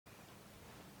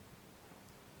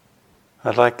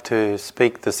I'd like to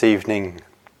speak this evening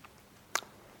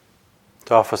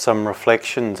to offer some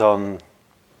reflections on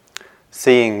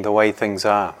seeing the way things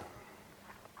are.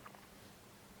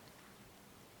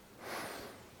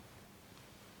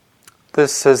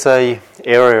 This is an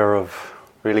area of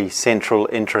really central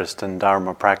interest in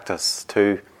Dharma practice,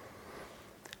 to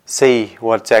see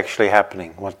what's actually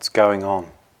happening, what's going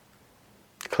on,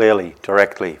 clearly,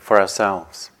 directly, for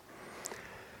ourselves.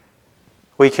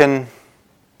 We can,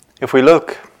 if we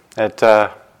look at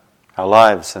our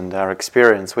lives and our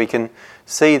experience, we can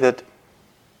see that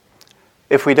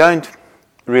if we don't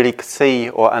really see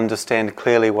or understand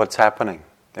clearly what's happening,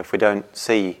 if we don't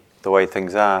see the way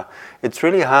things are, it's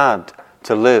really hard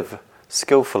to live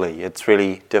skillfully. It's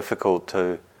really difficult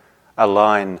to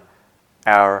align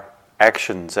our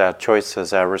actions, our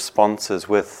choices, our responses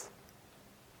with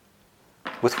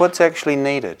what's actually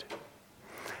needed.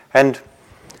 And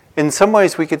in some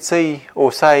ways we could see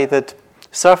or say that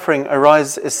suffering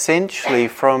arises essentially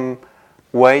from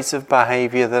ways of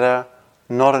behaviour that are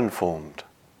not informed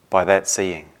by that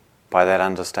seeing, by that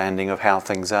understanding of how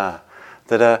things are,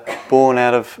 that are born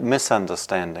out of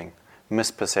misunderstanding,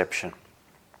 misperception.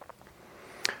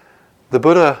 The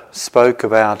Buddha spoke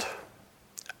about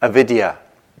avidya,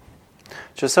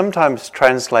 which is sometimes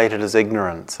translated as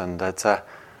ignorance, and it's I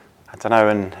don't know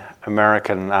in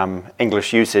American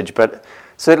English usage, but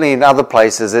certainly in other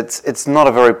places it's not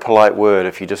a very polite word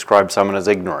if you describe someone as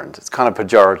ignorant. It's kind of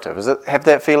pejorative. Does it have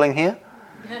that feeling here?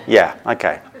 Yeah,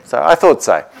 okay. So I thought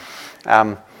so.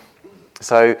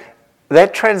 So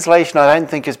that translation I don't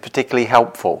think is particularly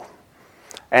helpful.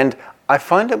 And I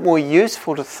find it more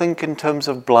useful to think in terms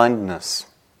of blindness.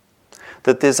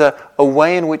 That there's a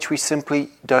way in which we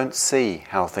simply don't see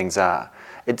how things are.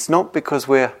 It's not because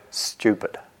we're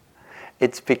stupid.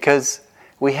 It's because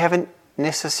we haven't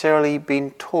necessarily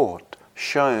been taught,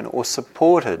 shown, or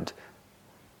supported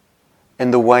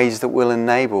in the ways that will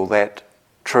enable that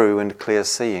true and clear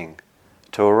seeing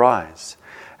to arise.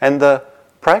 And the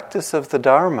practice of the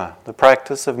Dharma, the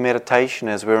practice of meditation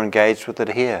as we're engaged with it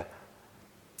here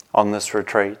on this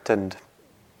retreat and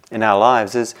in our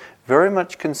lives, is very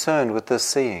much concerned with this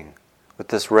seeing, with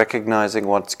this recognizing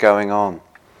what's going on.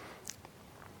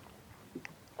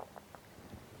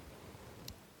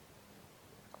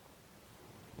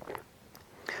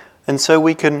 And so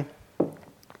we can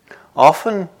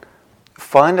often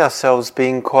find ourselves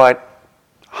being quite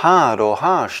hard or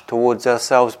harsh towards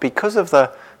ourselves because of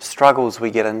the struggles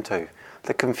we get into,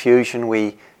 the confusion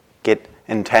we get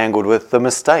entangled with, the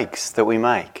mistakes that we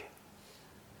make.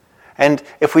 And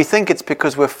if we think it's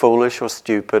because we're foolish or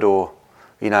stupid or,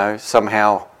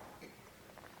 somehow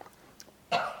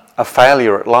a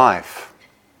failure at life,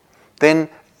 then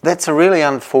that's a really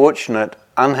unfortunate,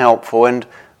 unhelpful and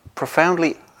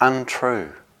profoundly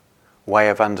untrue way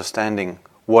of understanding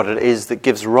what it is that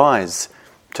gives rise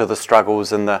to the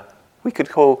struggles and we could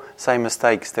call, say,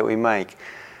 mistakes that we make.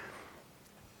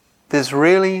 There's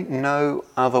really no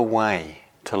other way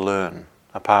to learn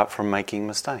apart from making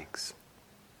mistakes.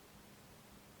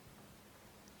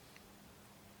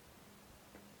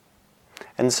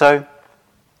 And so,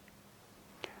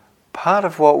 part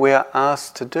of what we are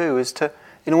asked to do is to,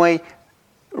 in a way,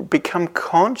 become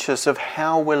conscious of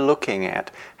how we're looking at,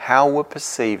 how we're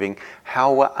perceiving,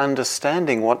 how we're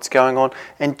understanding what's going on,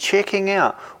 and checking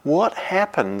out what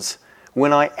happens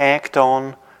when I act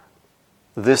on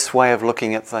this way of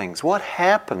looking at things. What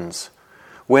happens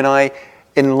when I,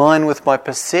 in line with my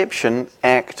perception,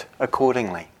 act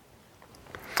accordingly?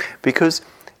 Because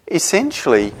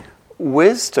essentially,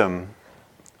 wisdom,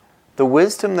 the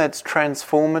wisdom that's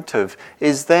transformative,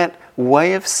 is that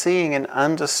way of seeing and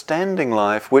understanding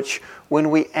life which, when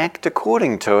we act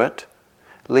according to it,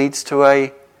 leads to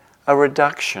a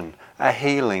reduction, a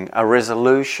healing, a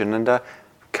resolution, and a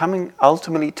coming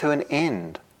ultimately to an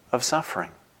end of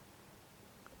suffering.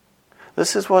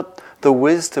 This is what the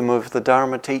wisdom of the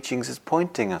Dharma teachings is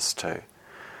pointing us to,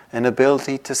 an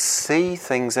ability to see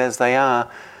things as they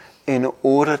are in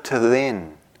order to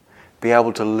then be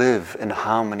able to live in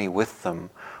harmony with them,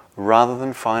 rather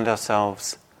than find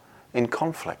ourselves in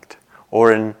conflict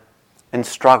or in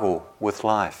struggle with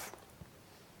life.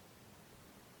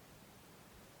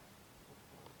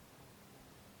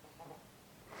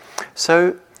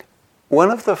 So, one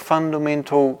of the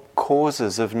fundamental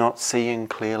causes of not seeing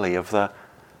clearly, of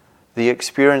the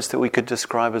experience that we could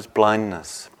describe as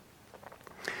blindness,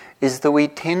 is that we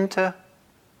tend to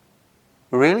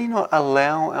really not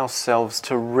allow ourselves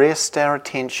to rest our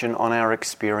attention on our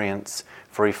experience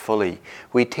very fully.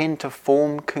 We tend to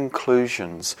form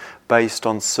conclusions based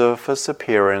on surface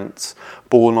appearance,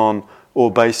 born on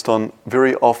or based on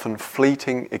very often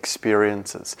fleeting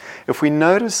experiences. If we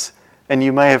notice, and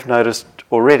you may have noticed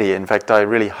already, in fact I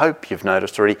really hope you've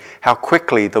noticed already, how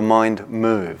quickly the mind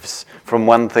moves from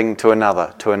one thing to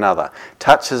another,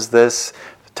 touches this,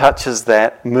 touches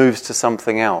that, moves to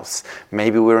something else.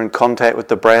 Maybe we're in contact with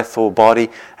the breath or body,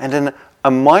 and in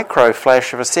a micro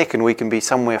flash of a second we can be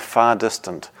somewhere far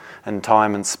distant in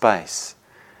time and space.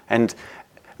 And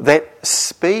that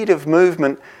speed of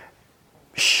movement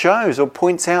shows or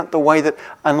points out the way that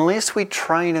unless we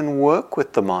train and work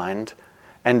with the mind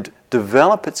and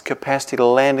develop its capacity to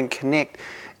land and connect,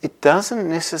 it doesn't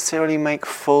necessarily make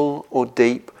full or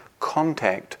deep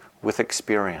contact with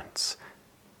experience.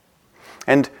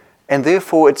 And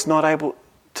therefore it's not able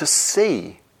to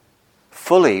see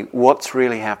fully what's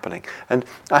really happening. And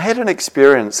I had an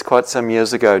experience quite some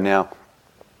years ago now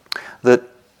that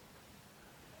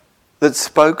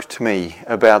spoke to me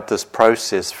about this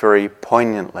process very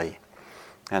poignantly.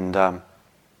 And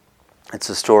it's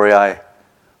a story I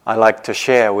like to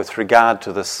share with regard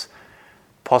to this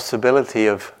possibility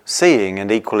of seeing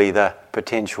and equally the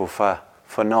potential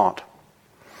for not.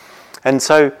 And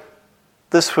so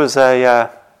this was a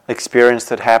experience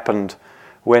that happened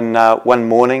when one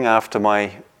morning after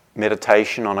my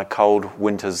meditation on a cold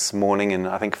winter's morning in,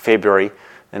 I think, February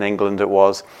in England it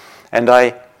was, and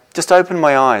I just opened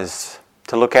my eyes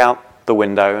to look out the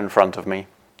window in front of me,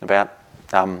 about,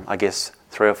 I guess,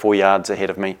 3 or 4 yards ahead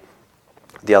of me,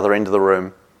 the other end of the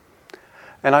room.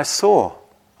 And I saw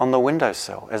on the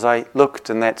windowsill, as I looked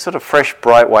in that sort of fresh,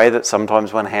 bright way that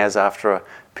sometimes one has after a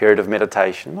period of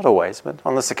meditation, not always, but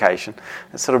on this occasion,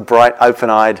 a sort of bright,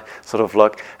 open-eyed sort of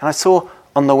look. And I saw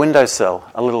on the windowsill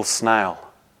a little snail.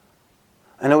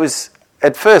 And it was,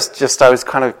 at first, just I was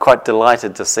kind of quite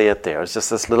delighted to see it there. It was just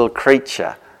this little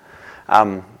creature.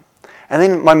 And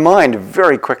then my mind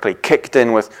very quickly kicked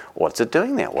in with, what's it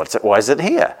doing there? Why is it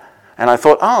here? And I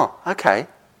thought, oh, okay,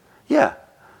 yeah.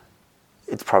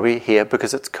 It's probably here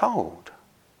because it's cold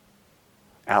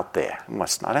out there.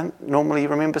 I don't normally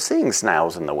remember seeing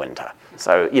snails in the winter.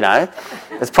 So,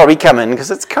 it's probably come in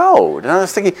because it's cold. And I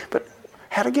was thinking, but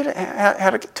how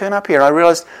to it turn up here? And I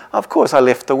realised, of course, I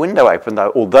left the window open,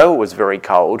 although it was very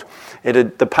cold.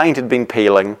 The paint had been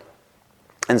peeling,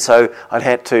 and so it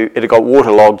had got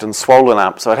waterlogged and swollen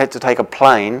up, so I'd had to take a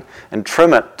plane and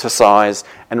trim it to size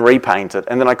and repaint it.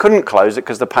 And then I couldn't close it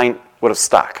because the paint would have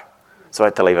stuck. So I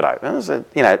had to leave it open.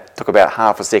 It took about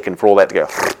half a second for all that to go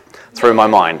through my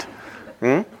mind.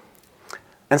 And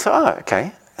so,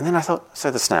 okay. And then I thought,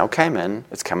 so the snail came in.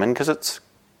 It's come in because it's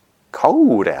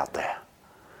cold out there.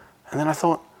 And then I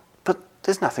thought, but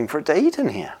there's nothing for it to eat in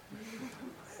here.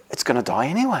 It's going to die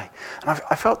anyway. And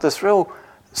I felt this real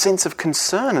sense of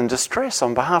concern and distress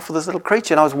on behalf of this little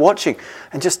creature. And I was watching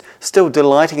and just still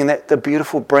delighting in the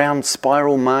beautiful brown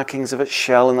spiral markings of its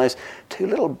shell and those 2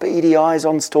 little beady eyes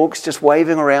on stalks just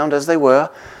waving around as they were.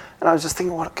 And I was just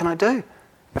thinking, what can I do?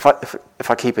 If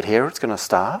I keep it here, it's going to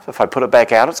starve. If I put it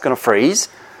back out, it's going to freeze.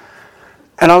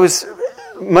 And I was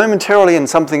momentarily in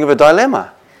something of a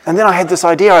dilemma. And then I had this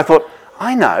idea. I thought,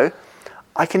 I know,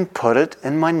 I can put it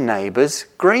in my neighbour's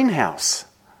greenhouse.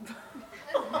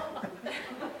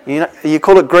 You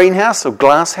call it greenhouse or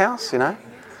glass house,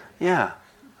 Yeah.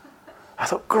 I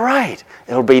thought, great.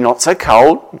 It'll be not so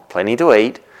cold, plenty to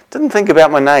eat. Didn't think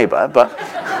about my neighbour, but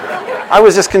I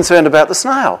was just concerned about the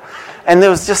snail. And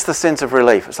there was just the sense of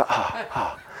relief. It's like,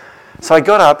 oh. So I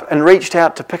got up and reached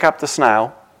out to pick up the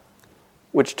snail,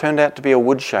 which turned out to be a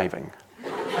wood shaving.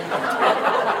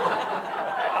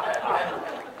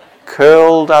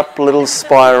 Curled up little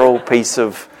spiral piece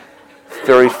of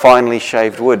very finely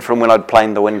shaved wood from when I'd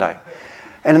planed the window.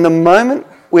 And in the moment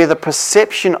where the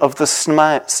perception of the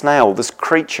snail, this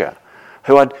creature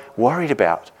who I'd worried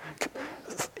about,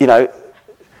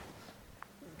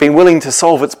 been willing to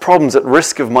solve its problems at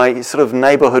risk of my sort of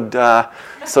neighbourhood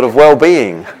sort of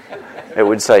well-being, it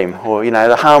would seem. Or,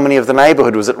 the harmony of the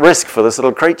neighbourhood was at risk for this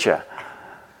little creature.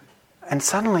 And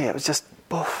suddenly it was just,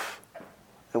 poof,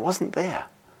 it wasn't there.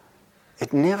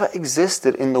 It never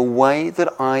existed in the way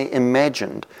that I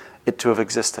imagined it to have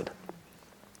existed.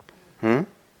 And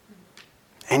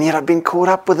yet I'd been caught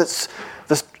up with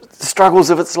the struggles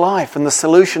of its life and the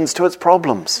solutions to its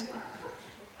problems.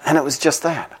 And it was just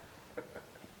that.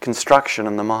 Construction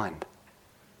in the mind.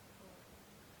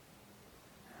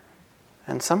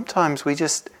 And sometimes we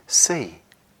just see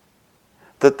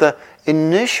that the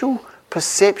initial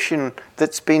perception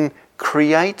that's been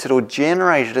created or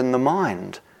generated in the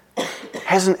mind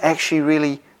hasn't actually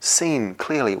really seen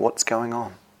clearly what's going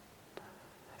on.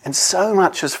 And so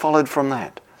much has followed from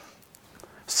that.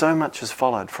 So much has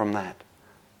followed from that.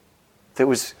 That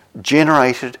was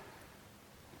generated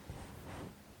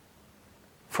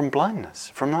from blindness,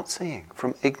 from not seeing,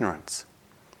 from ignorance,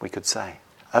 we could say.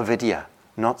 Avidya,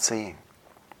 not seeing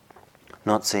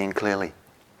clearly.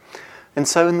 And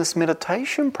so in this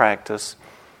meditation practice,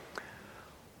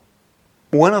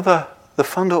 one of the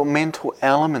fundamental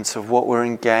elements of what we're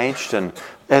engaged in,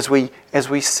 as we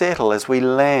settle, as we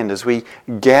land, as we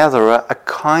gather a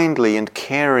kindly and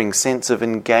caring sense of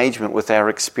engagement with our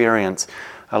experience,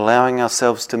 allowing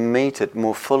ourselves to meet it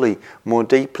more fully, more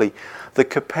deeply,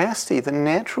 the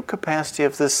natural capacity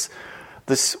of this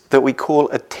that we call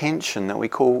attention, that we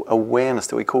call awareness,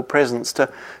 that we call presence, to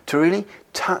really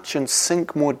touch and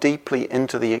sink more deeply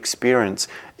into the experience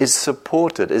is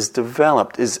supported, is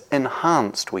developed, is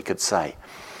enhanced, we could say.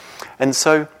 And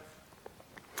so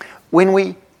when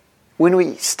we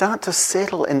start to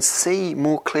settle and see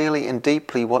more clearly and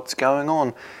deeply what's going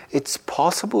on, it's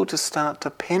possible to start to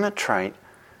penetrate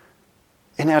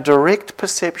in our direct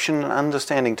perception and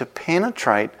understanding, to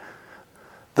penetrate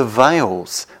the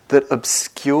veils that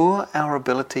obscure our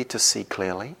ability to see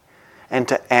clearly and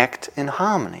to act in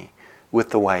harmony with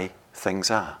the way things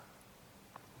are.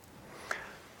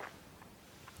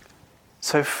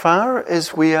 So far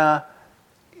as we are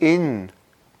in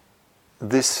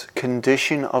this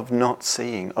condition of not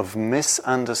seeing, of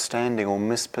misunderstanding or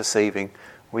misperceiving,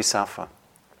 we suffer.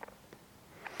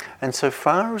 And so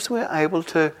far as we're able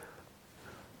to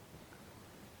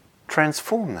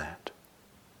transform that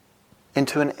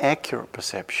into an accurate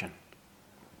perception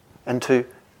and to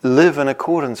live in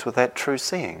accordance with that true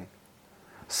seeing,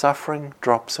 suffering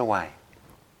drops away.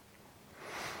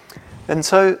 And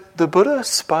so the Buddha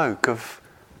spoke of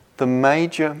the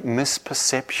major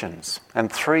misperceptions,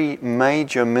 and 3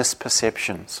 major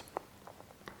misperceptions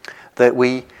that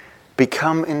we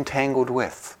become entangled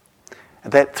with,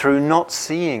 that through not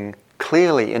seeing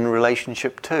clearly in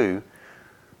relationship to,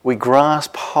 we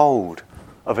grasp hold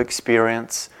of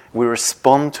experience, we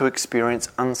respond to experience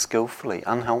unskillfully,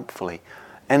 unhelpfully,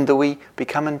 and that we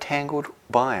become entangled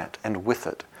by it and with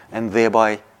it, and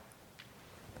thereby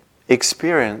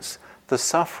experience the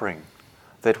suffering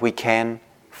that we can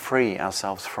free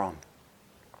ourselves from.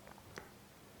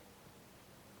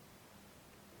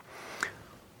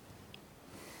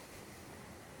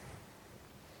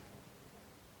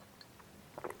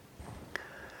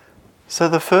 So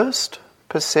the first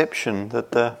perception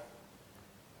that the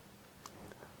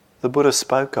Buddha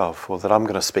spoke of, or that I'm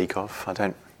going to speak of, I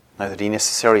don't know that he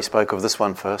necessarily spoke of this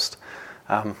one first,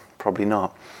 probably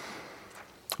not.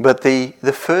 But the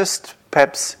first,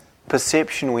 perhaps,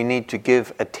 perception we need to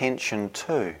give attention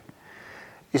to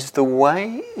is the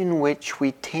way in which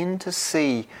we tend to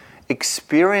see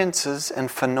experiences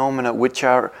and phenomena which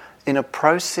are in a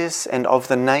process and of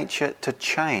the nature to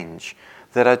change,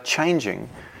 that are changing.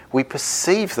 We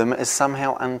perceive them as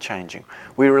somehow unchanging.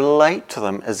 We relate to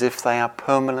them as if they are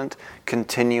permanent,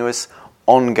 continuous,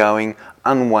 ongoing,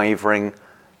 unwavering,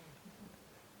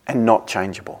 and not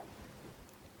changeable.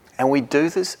 And we do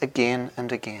this again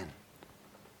and again.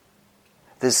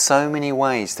 There's so many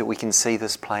ways that we can see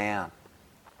this play out.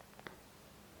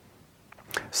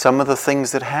 Some of the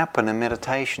things that happen in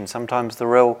meditation, sometimes the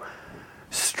real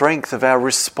strength of our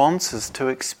responses to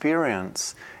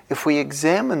experience, if we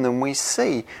examine them, we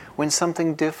see when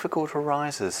something difficult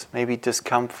arises, maybe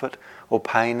discomfort or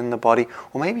pain in the body,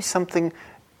 or maybe something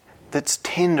that's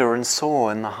tender and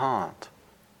sore in the heart.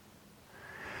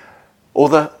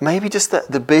 Or maybe just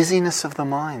the busyness of the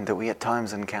mind that we at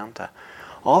times encounter.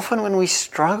 Often when we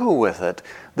struggle with it,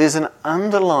 there's an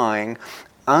underlying,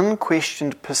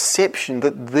 unquestioned perception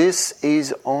that this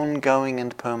is ongoing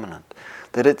and permanent,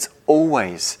 that it's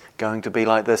always going to be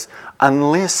like this.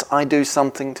 Unless I do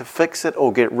something to fix it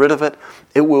or get rid of it,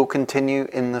 it will continue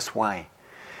in this way.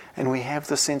 And we have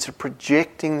the sense of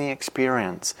projecting the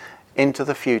experience into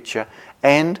the future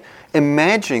and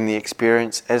imagining the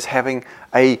experience as having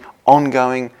an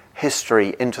ongoing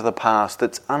history into the past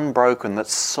that's unbroken,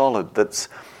 that's solid, that's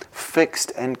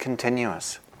fixed and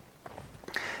continuous.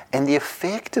 And the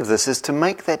effect of this is to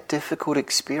make that difficult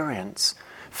experience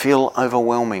feel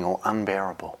overwhelming or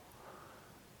unbearable.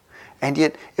 And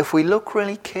yet, if we look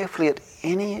really carefully at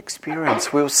any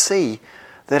experience, we'll see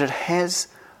that it has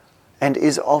and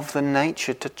is of the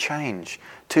nature to change,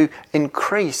 to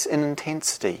increase in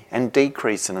intensity and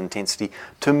decrease in intensity,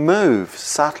 to move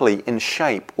subtly in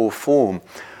shape or form.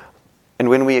 And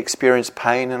when we experience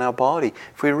pain in our body,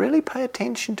 if we really pay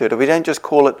attention to it, if we don't just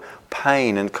call it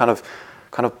pain and kind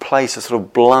of place a sort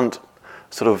of blunt,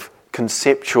 sort of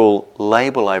conceptual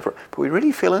label over it, but we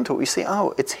really feel into it, we see,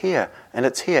 oh, it's here, and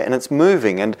it's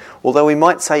moving, and although we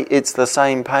might say it's the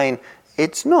same pain,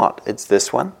 it's not. It's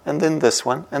this one, and then this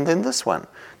one, and then this one.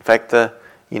 In fact, the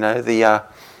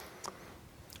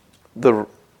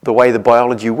the way the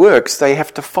biology works, they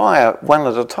have to fire one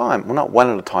at a time. Well, not one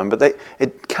at a time, but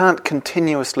it can't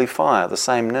continuously fire the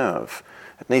same nerve.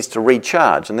 It needs to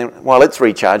recharge, and then while it's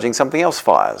recharging, something else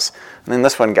fires. And then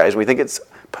this one goes, we think it's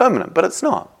permanent, but it's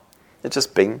not. It's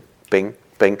just bing, bing,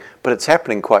 bing, but it's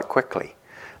happening quite quickly.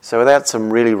 So without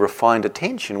some really refined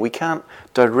attention, we can't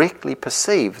directly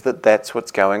perceive that that's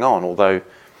what's going on, although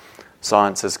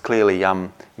science has clearly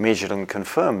measured and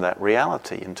confirmed that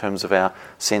reality in terms of our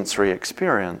sensory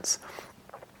experience.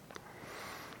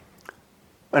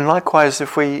 And likewise,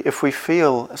 if we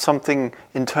feel something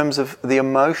in terms of the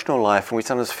emotional life, and we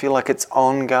sometimes feel like it's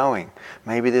ongoing,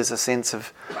 maybe there's a sense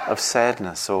of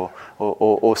sadness or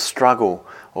struggle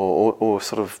or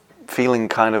sort of feeling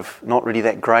kind of not really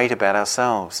that great about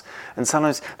ourselves. And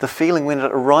sometimes the feeling, when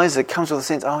it arises, it comes with a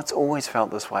sense, it's always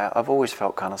felt this way. I've always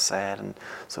felt kind of sad and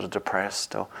sort of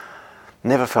depressed, or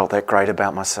never felt that great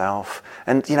about myself.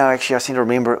 And, actually I seem to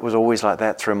remember it was always like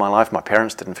that through my life. My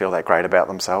parents didn't feel that great about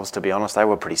themselves, to be honest. They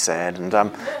were pretty sad. And,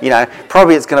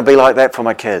 probably it's going to be like that for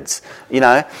my kids.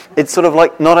 It's sort of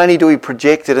like not only do we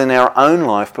project it in our own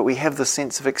life, but we have the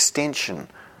sense of extension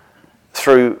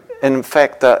through, in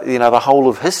fact, the whole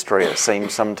of history, it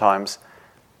seems sometimes.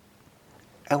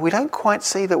 And we don't quite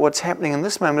see that what's happening in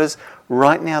this moment is,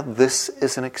 right now, this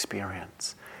is an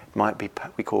experience. It might be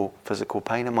what we call physical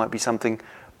pain. It might be something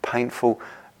painful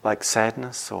like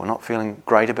sadness or not feeling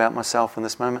great about myself in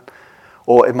this moment.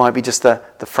 Or it might be just the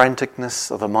franticness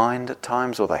of the mind at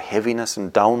times, or the heaviness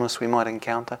and dullness we might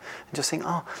encounter. And just think,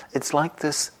 it's like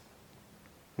this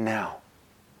now.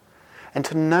 And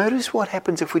to notice what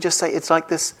happens if we just say, it's like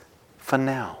this for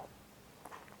now.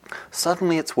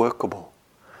 Suddenly it's workable.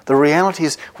 The reality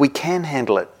is we can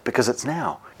handle it because it's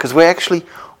now. Because we're actually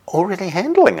already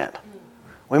handling it.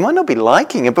 We might not be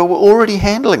liking it, but we're already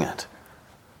handling it.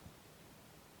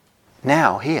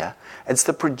 Now, here, it's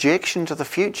the projection to the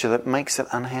future that makes it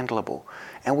unhandleable.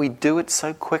 And we do it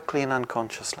so quickly and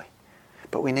unconsciously.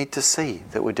 But we need to see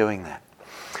that we're doing that.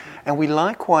 And we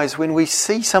likewise, when we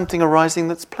see something arising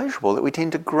that's pleasurable, that we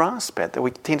tend to grasp at, that we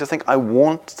tend to think, I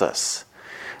want this.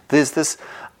 There's this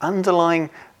underlying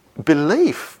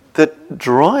belief that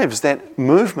drives that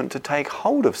movement to take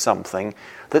hold of something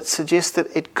that suggests that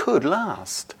it could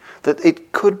last, that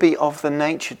it could be of the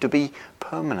nature to be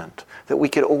permanent, that we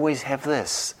could always have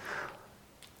this.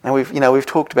 And we've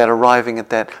talked about arriving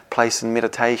at that place in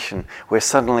meditation where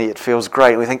suddenly it feels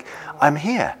great. We think, I'm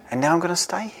here, and now I'm going to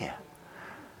stay here.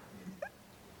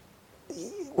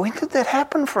 When did that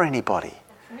happen for anybody?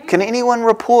 Can anyone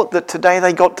report that today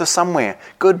they got to somewhere,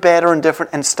 good, bad, or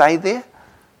indifferent, and stayed there?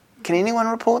 Can anyone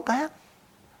report that?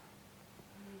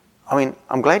 I mean,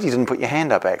 I'm glad you didn't put your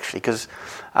hand up, actually, because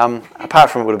apart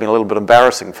from it would have been a little bit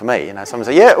embarrassing for me. Someone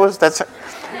say, yeah, it was, that's it.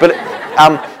 But,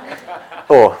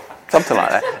 or something like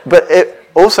that. But it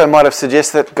also might have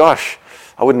suggested that, gosh,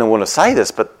 I wouldn't want to say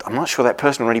this, but I'm not sure that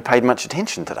person really paid much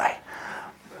attention today.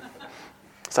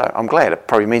 So I'm glad. It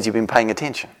probably means you've been paying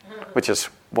attention, which is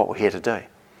what we're here to do.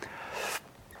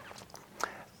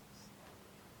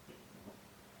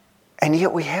 And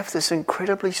yet we have this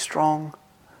incredibly strong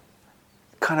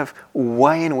kind of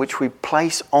way in which we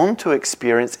place onto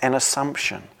experience an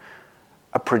assumption,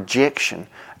 a projection,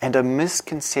 and a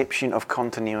misconception of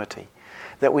continuity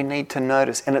that we need to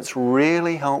notice. And it's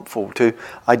really helpful to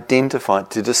identify,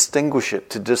 to distinguish it,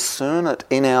 to discern it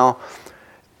in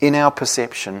our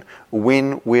perception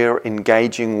when we're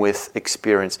engaging with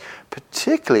experience.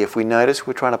 Particularly if we notice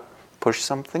we're trying to push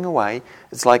something away.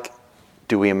 It's like,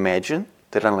 do we imagine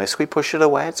that unless we push it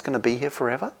away, it's going to be here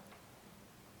forever?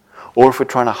 Or if we're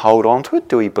trying to hold on to it,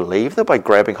 do we believe that by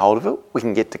grabbing hold of it, we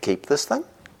can get to keep this thing?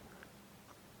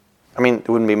 I mean,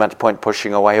 there wouldn't be much point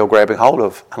pushing away or grabbing hold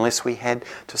of unless we had,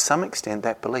 to some extent,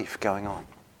 that belief going on.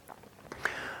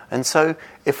 And so,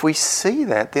 if we see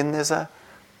that, then there's a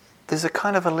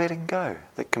kind of a letting go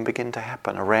that can begin to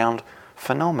happen around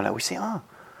phenomena. We see,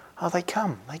 they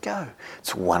come, they go.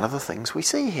 It's one of the things we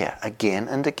see here, again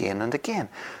and again and again.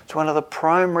 It's one of the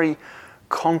primary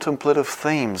contemplative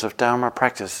themes of Dharma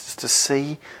practice, is to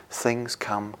see things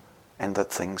come and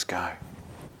that things go.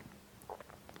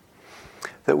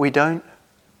 That we don't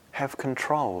have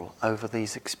control over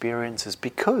these experiences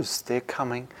because they're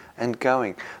coming and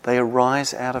going. They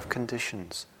arise out of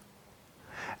conditions.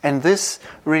 And this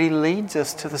really leads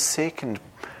us to the second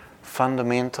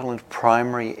fundamental and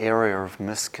primary area of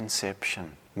misperception,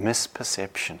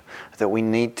 that we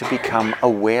need to become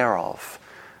aware of.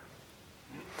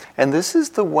 And this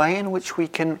is the way in which we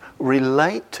can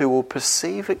relate to or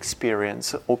perceive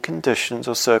experience or conditions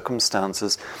or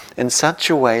circumstances in such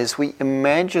a way as we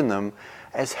imagine them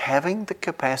as having the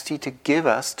capacity to give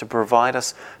us, to provide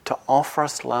us, to offer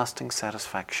us lasting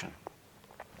satisfaction,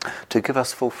 to give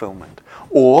us fulfillment,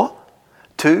 or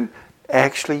to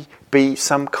actually be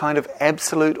some kind of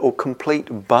absolute or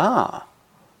complete bar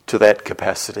to that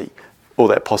capacity or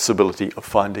that possibility of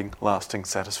finding lasting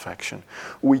satisfaction.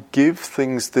 We give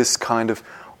things this kind of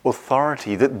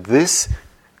authority that this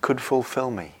could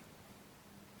fulfill me,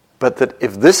 but that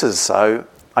if this is so,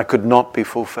 I could not be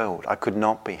fulfilled, I could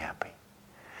not be happy.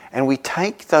 And we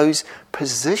take those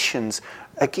positions,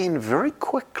 again, very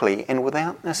quickly and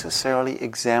without necessarily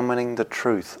examining the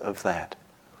truth of that.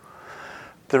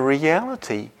 The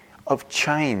reality of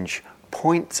change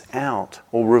points out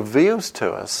or reveals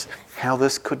to us how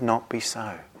this could not be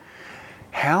so.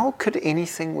 How could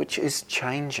anything which is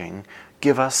changing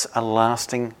give us a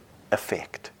lasting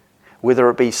effect, whether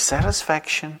it be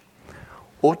satisfaction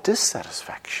or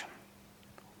dissatisfaction?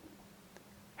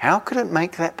 How could it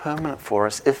make that permanent for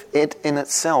us if it in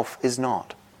itself is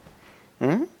not?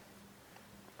 Do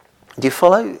you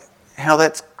follow how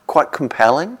that's quite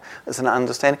compelling as an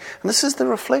understanding? And this is the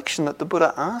reflection that the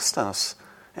Buddha asked us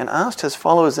and asked his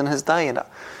followers in his day, and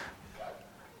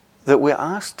that we're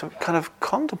asked to kind of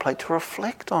contemplate, to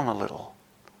reflect on a little.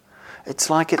 It's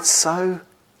like it's such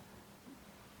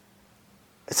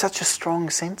a strong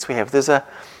sense we have. There's a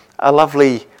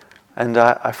lovely and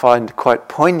I find quite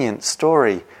poignant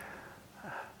story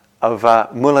of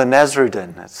Mullah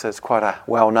Nasruddin. It's quite a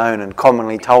well-known and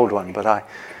commonly told one, but I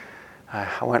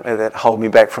won't let that hold me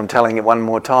back from telling it one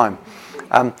more time.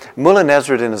 Mullah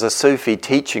Nasruddin is a Sufi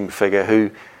teaching figure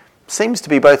who seems to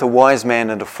be both a wise man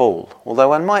and a fool, although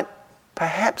one might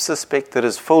perhaps suspect that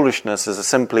his foolishness is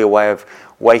simply a way of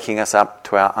waking us up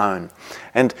to our own.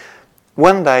 And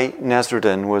one day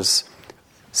Nasruddin was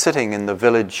sitting in the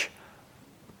village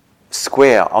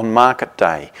square on market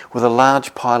day with a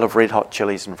large pile of red hot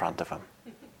chilies in front of him.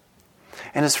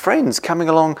 And his friends coming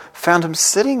along found him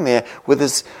sitting there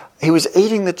he was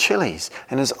eating the chilies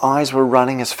and his eyes were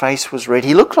running, his face was red.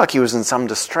 He looked like he was in some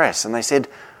distress, and they said,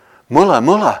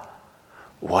 Mullah,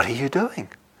 what are you doing?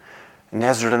 And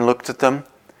Nasruddin looked at them,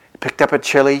 picked up a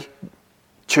chili,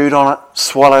 chewed on it,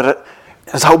 swallowed it.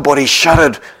 His whole body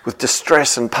shuddered with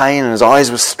distress and pain and his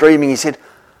eyes were streaming. He said,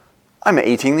 I'm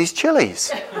eating these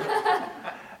chilies.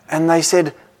 And they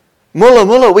said,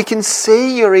 Mullah, we can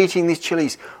see you're eating these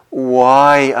chilies.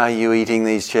 Why are you eating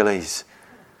these chilies?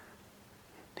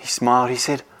 He smiled, he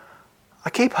said, I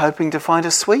keep hoping to find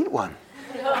a sweet one.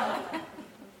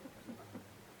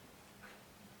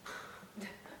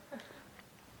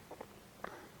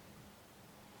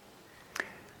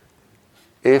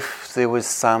 If there was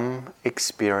some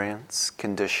experience,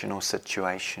 condition or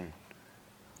situation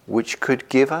which could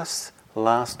give us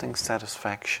lasting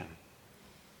satisfaction,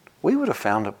 we would have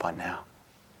found it by now.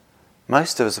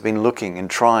 Most of us have been looking and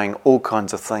trying all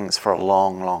kinds of things for a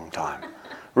long, long time.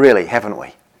 Really, haven't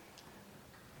we?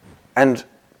 And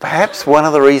perhaps one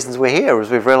of the reasons we're here is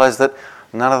we've realised that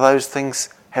none of those things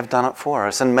have done it for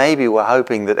us. And maybe we're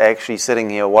hoping that actually sitting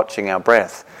here watching our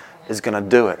breath is going to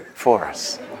do it for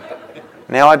us.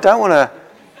 Now, I don't want to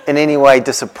in any way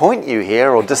disappoint you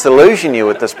here or disillusion you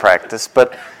with this practice,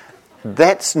 but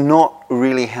that's not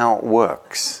really how it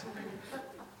works.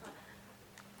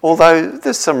 Although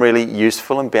there's some really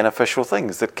useful and beneficial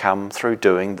things that come through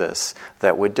doing this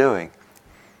that we're doing.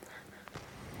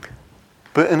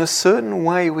 But in a certain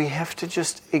way, we have to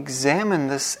just examine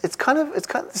this. It's kind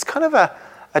of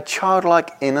a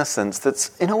childlike innocence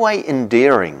that's in a way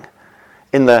endearing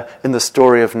in the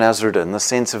story of Nasruddin, the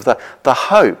sense of the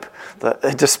hope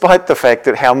that despite the fact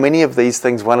that how many of these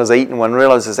things one has eaten, one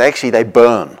realizes actually they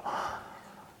burn.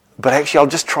 But actually, I'll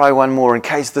just try one more in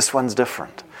case this one's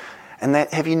different. And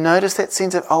that, have you noticed that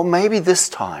sense of, maybe this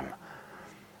time?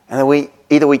 And then we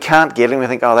can't get it and we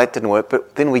think, that didn't work,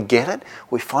 but then we get it,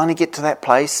 we finally get to that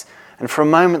place, and for a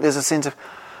moment there's a sense of,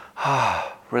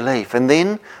 relief. And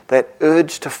then that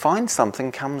urge to find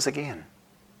something comes again.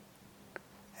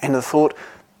 And the thought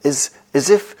is as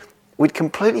if we'd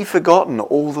completely forgotten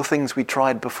all the things we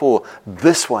tried before.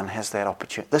 This one has that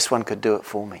opportunity. This one could do it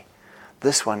for me.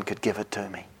 This one could give it to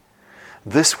me.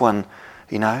 This one,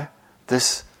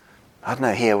 this, I don't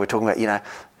know, here we're talking about,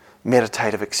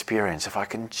 meditative experience. If I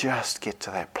can just get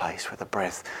to that place where the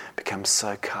breath becomes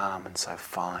so calm and so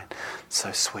fine,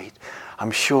 so sweet.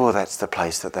 I'm sure that's the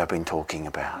place that they've been talking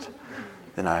about,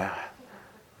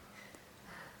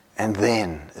 And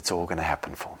then it's all going to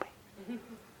happen for me.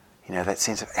 That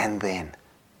sense of, and then.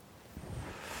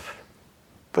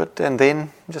 And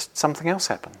then just something else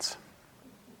happens.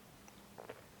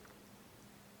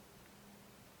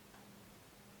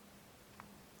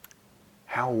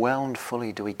 How well and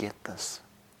fully do we get this?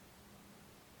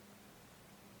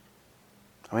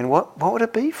 I mean, what would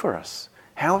it be for us?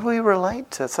 How would we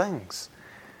relate to things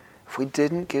if we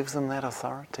didn't give them that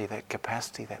authority, that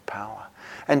capacity, that power?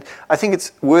 And I think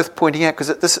it's worth pointing out, because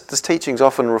this teaching is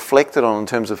often reflected on in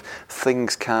terms of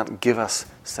things can't give us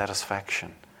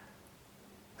satisfaction.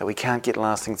 That we can't get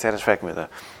lasting satisfaction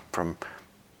from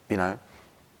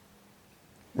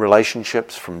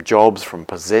relationships, from jobs, from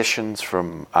possessions,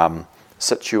 from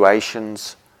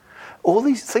situations. All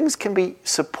these things can be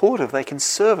supportive, they can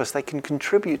serve us, they can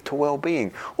contribute to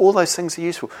well-being. All those things are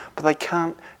useful, but they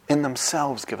can't in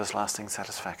themselves give us lasting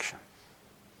satisfaction.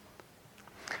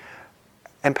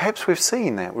 And perhaps we've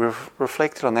seen that, we've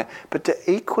reflected on that, but to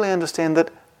equally understand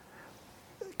that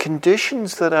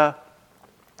conditions that are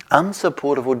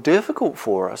unsupportive or difficult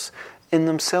for us in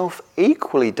themselves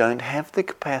equally don't have the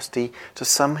capacity to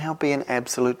somehow be an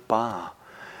absolute bar.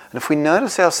 And if we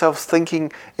notice ourselves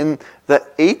thinking in the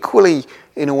equally,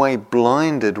 in a way,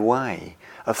 blinded way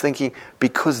of thinking,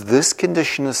 because this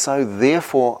condition is so,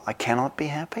 therefore I cannot be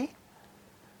happy,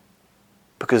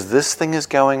 because this thing is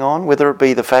going on, whether it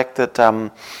be the fact that,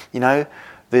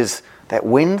 there's that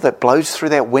wind that blows through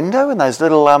that window and those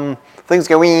little things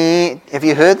go, have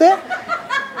you heard that?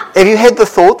 Have you had the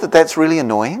thought that that's really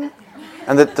annoying?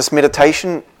 And that this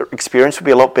meditation experience would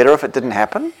be a lot better if it didn't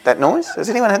happen, that noise? Has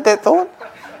anyone had that thought?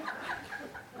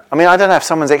 I mean, I don't know if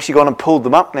someone's actually gone and pulled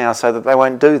them up now so that they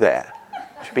won't do that.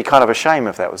 It should be kind of a shame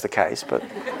if that was the case, but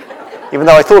even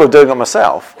though I thought of doing it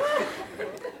myself.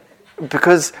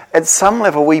 Because at some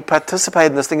level we participate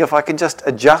in this thing, if I can just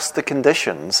adjust the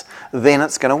conditions, then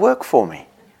it's going to work for me.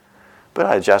 But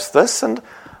I adjust this and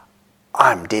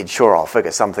I'm dead sure I'll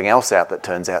figure something else out that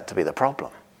turns out to be the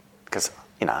problem. Because,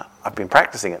 I've been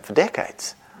practicing it for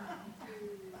decades.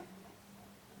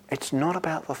 It's not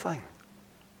about the thing.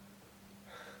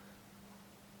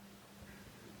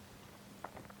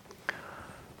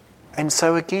 And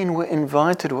so again, we're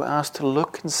asked to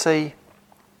look and see,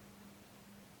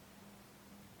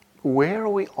 where are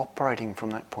we operating from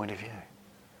that point of view?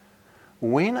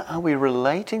 When are we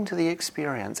relating to the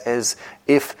experience as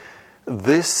if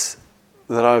this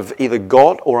that I've either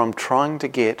got or I'm trying to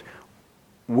get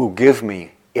will give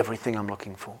me everything I'm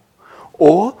looking for?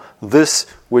 Or this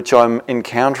which I'm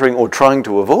encountering or trying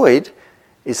to avoid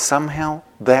is somehow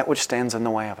that which stands in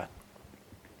the way of it?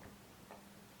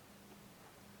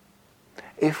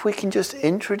 If we can just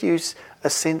introduce a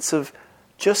sense of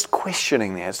just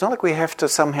questioning there. It's not like we have to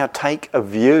somehow take a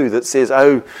view that says,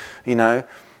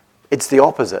 it's the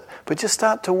opposite. But just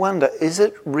start to wonder, is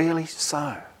it really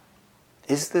so?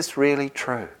 Is this really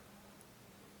true?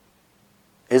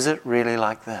 Is it really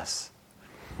like this?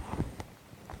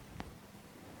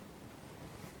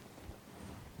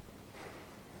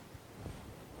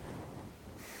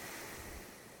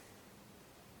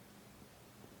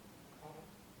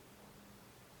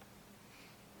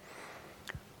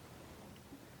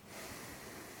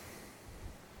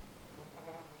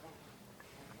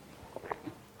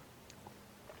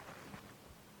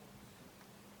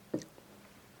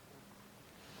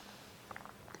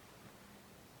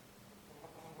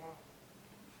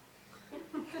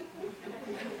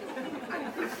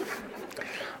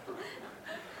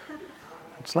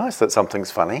 It's nice that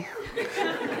something's funny.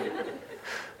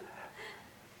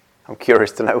 I'm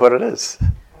curious to know what it is.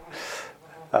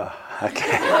 Oh,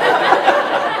 okay.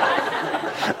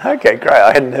 Okay, great.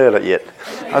 I hadn't heard it yet.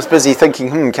 I was busy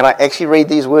thinking, can I actually read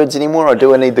these words anymore, or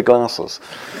do I need the glasses?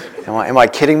 Am I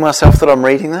kidding myself that I'm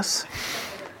reading this?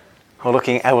 Or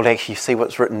looking able to actually see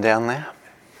what's written down there?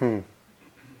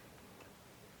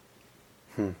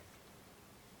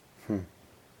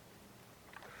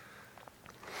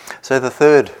 So the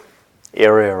third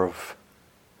area of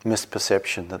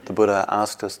misperception that the Buddha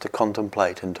asked us to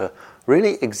contemplate and to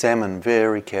really examine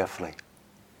very carefully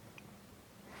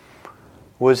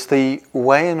was the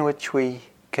way in which we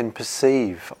can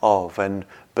perceive of and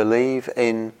believe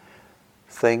in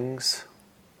things,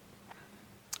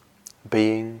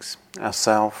 beings,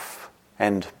 ourself,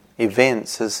 and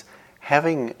events as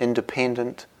having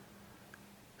independent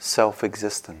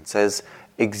self-existence, as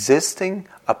existing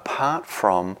apart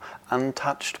from,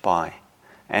 untouched by,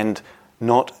 and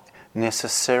not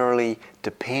necessarily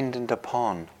dependent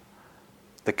upon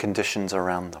the conditions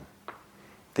around them.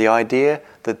 The idea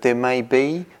that there may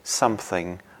be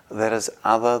something that is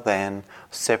other than,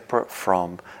 separate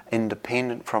from,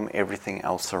 independent from everything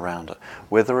else around it,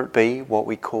 whether it be what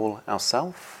we call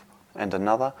ourself and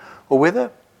another, or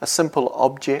whether a simple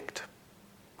object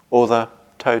or the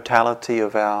totality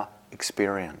of our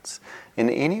experience. In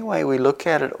any way we look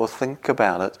at it or think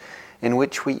about it, in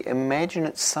which we imagine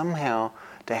it somehow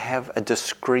to have a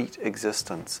discrete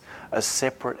existence, a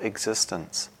separate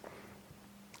existence,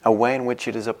 a way in which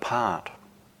it is apart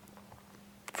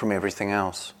from everything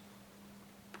else.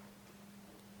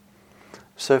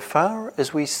 So far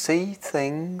as we see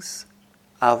things,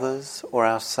 others, or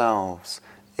ourselves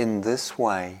in this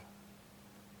way,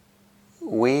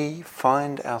 we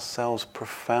find ourselves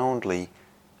profoundly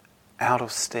out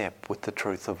of step with the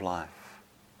truth of life.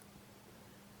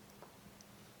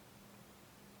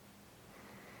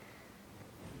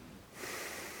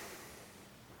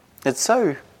 It's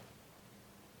so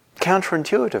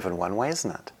counterintuitive in one way,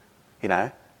 isn't it? You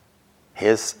know,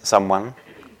 here's someone,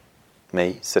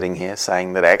 me, sitting here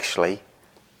saying that actually,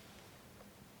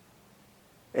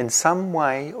 in some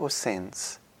way or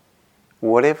sense,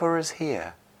 whatever is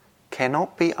here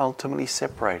cannot be ultimately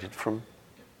separated from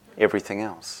everything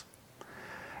else.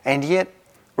 And yet,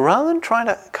 rather than trying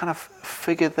to kind of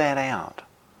figure that out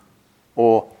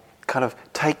or kind of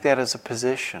take that as a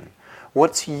position,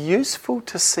 what's useful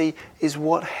to see is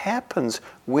what happens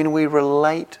when we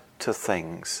relate to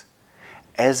things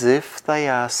as if they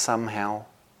are somehow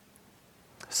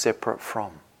separate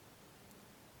from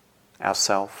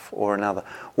ourself or another.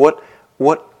 What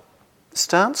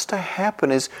starts to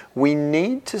happen is we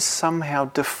need to somehow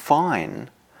define,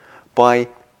 by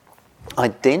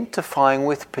identifying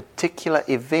with particular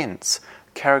events,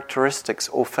 characteristics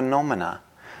or phenomena,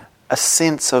 a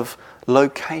sense of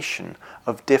location,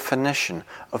 of definition,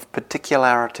 of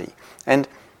particularity. And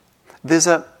there's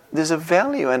a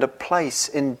value and a place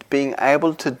in being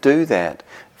able to do that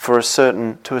to a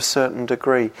certain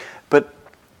degree. But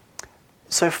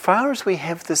so far as we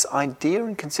have this idea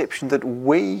and conception that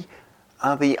we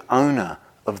are the owner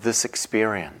of this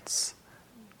experience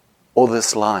or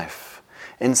this life,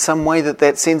 in some way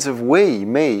that sense of we,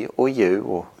 me, or you,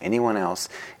 or anyone else,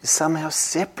 is somehow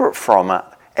separate from it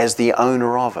as the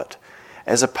owner of it,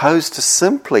 as opposed to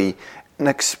simply an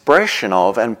expression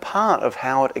of and part of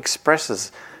how it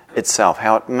expresses itself,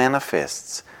 how it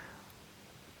manifests.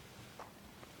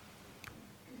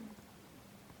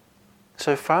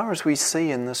 So far as we see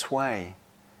in this way,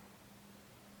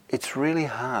 it's really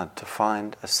hard to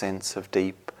find a sense of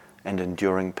deep and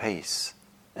enduring peace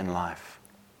in life.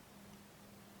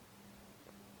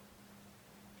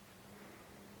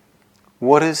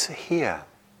 What is here?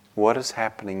 What is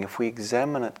happening? If we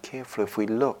examine it carefully, if we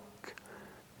look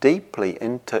deeply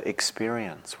into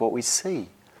experience, what we see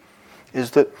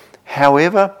is that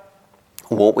however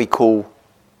what we call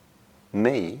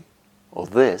me or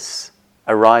this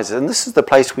arises, and this is the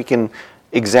place we can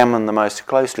examine the most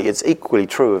closely. It's equally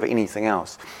true of anything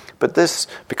else. But this,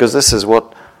 because this is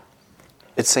what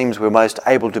it seems we're most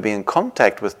able to be in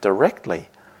contact with directly,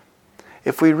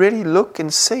 if we really look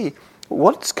and see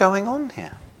what's going on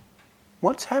here,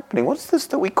 what's happening, what's this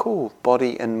that we call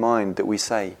body and mind that we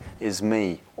say is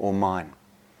me or mine?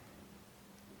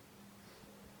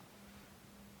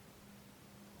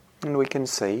 And we can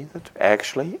see that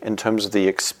actually, in terms of the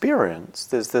experience,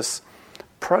 there's this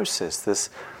process, this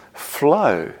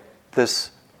flow,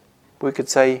 this, we could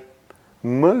say,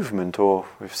 movement, or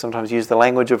we've sometimes used the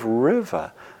language of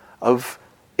river, of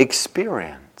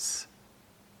experience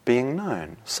being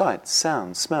known. Sight,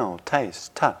 sound, smell,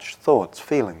 taste, touch, thoughts,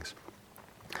 feelings.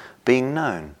 Being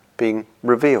known, being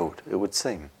revealed, it would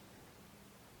seem.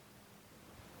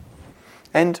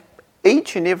 And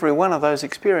each and every one of those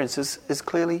experiences is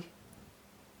clearly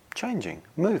changing,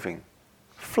 moving,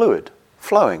 fluid,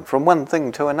 flowing from one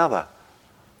thing to another.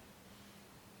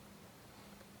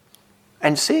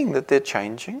 And seeing that they're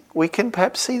changing, we can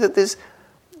perhaps see that there's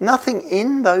nothing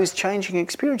in those changing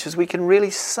experiences we can really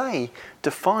say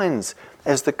defines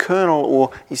as the kernel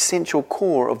or essential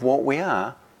core of what we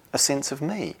are, a sense of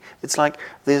me. It's like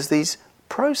there's these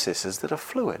processes that are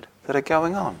fluid, that are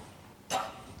going on.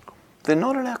 They're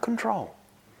not in our control.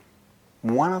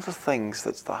 One of the things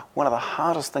one of the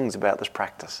hardest things about this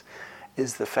practice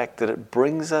is the fact that it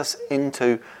brings us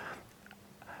into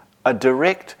a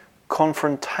direct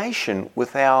confrontation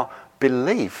with our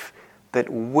belief that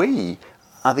we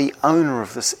are the owner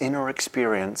of this inner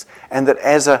experience, and that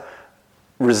as a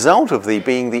result of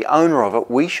being the owner of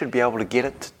it, we should be able to get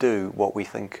it to do what we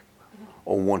think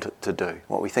or want it to do,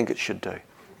 what we think it should do.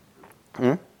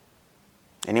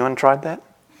 Anyone tried that?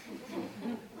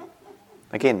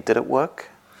 Again, did it work?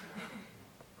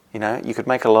 You know, you could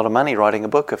make a lot of money writing a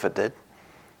book if it did.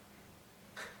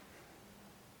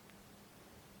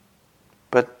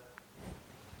 But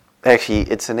actually,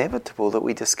 it's inevitable that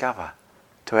we discover,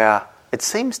 to our, it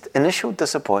seems, initial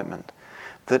disappointment,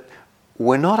 that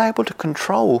we're not able to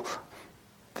control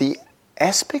the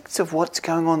aspects of what's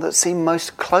going on that seem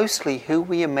most closely who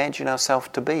we imagine ourselves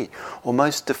to be, or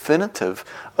most definitive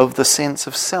of the sense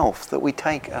of self that we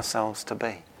take ourselves to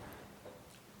be.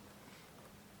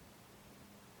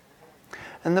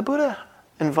 And the Buddha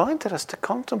invited us to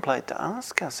contemplate, to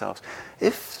ask ourselves,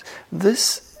 if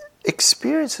this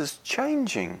experience is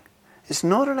changing, is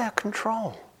not in our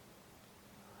control,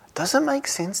 does it make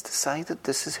sense to say that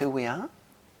this is who we are?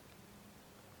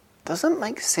 Does it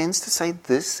make sense to say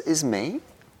this is me?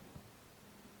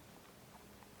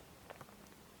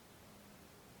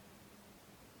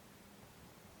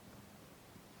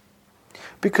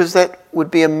 Because that would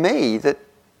be a me that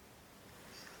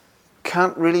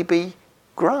can't really be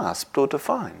grasped or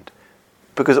defined.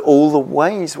 Because all the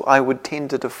ways I would tend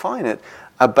to define it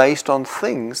are based on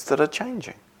things that are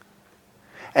changing.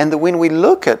 And that when we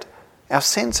look at our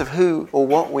sense of who or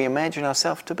what we imagine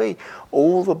ourselves to be,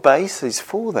 all the bases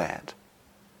for that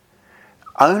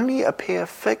only appear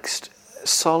fixed,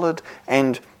 solid,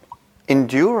 and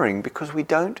enduring because we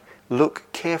don't look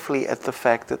carefully at the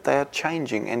fact that they are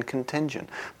changing and contingent,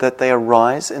 that they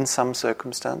arise in some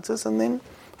circumstances and then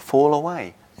fall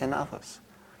away in others.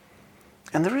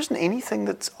 And there isn't anything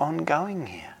that's ongoing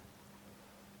here.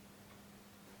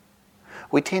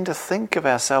 We tend to think of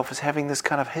ourselves as having this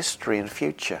kind of history and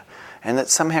future, and that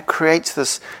somehow creates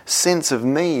this sense of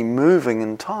me moving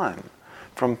in time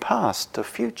from past to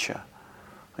future,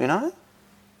 you know?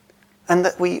 And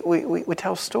that we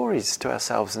tell stories to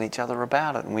ourselves and each other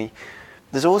about it, and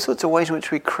there's all sorts of ways in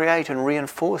which we create and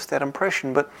reinforce that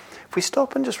impression. But if we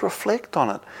stop and just reflect on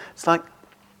it, it's like,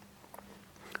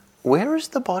 where is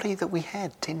the body that we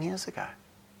had 10 years ago?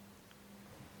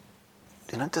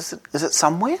 You know, is it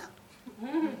somewhere?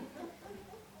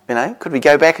 You know, could we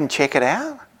go back and check it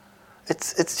out?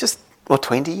 It's just,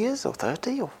 20 years or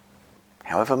 30 or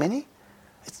however many.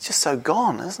 It's just so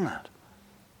gone, isn't it?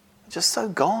 It's just so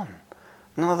gone.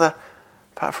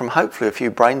 Apart from hopefully a few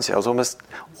brain cells, almost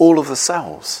all of the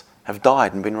cells have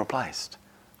died and been replaced.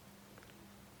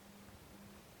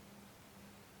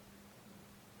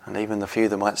 And even the few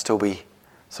that might still be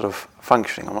sort of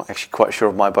functioning, I'm not actually quite sure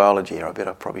of my biology here, I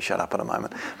better probably shut up in a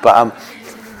moment. But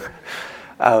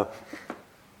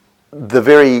the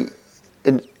very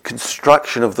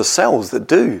construction of the cells that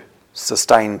do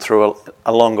sustain through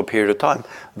a longer period of time,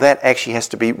 that actually has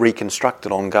to be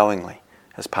reconstructed ongoingly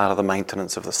as part of the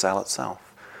maintenance of the cell itself.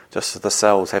 Just as the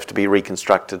cells have to be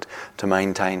reconstructed to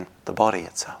maintain the body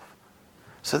itself.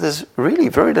 So there's really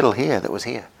very little here that was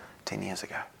here 10 years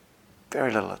ago.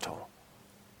 Very little at all.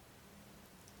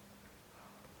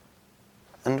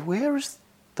 And where is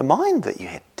the mind that you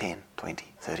had 10, 20,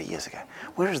 30 years ago?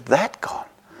 Where has that gone?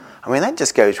 I mean, that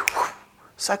just goes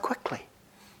so quickly.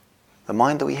 The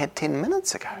mind that we had 10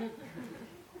 minutes ago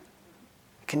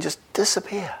can just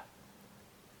disappear.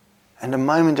 And a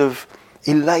moment of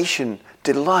elation,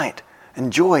 delight,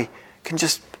 and joy can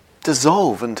just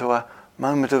dissolve into a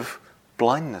moment of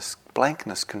blindness,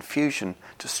 blankness, confusion,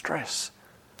 distress.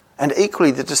 And equally,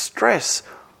 the distress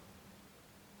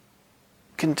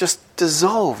can just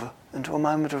dissolve into a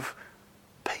moment of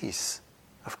peace,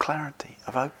 of clarity,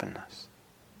 of openness.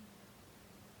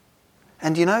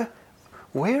 And you know,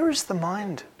 where is the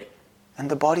mind and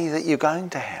the body that you're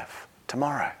going to have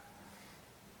tomorrow?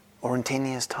 Or in 10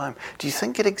 years' time? Do you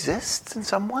think it exists in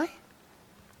some way?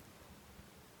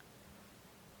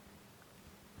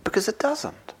 Because it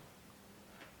doesn't.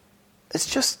 There's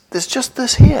just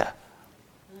this here.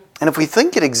 And if we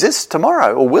think it exists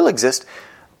tomorrow or will exist,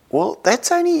 well,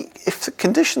 that's only if the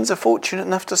conditions are fortunate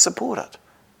enough to support it.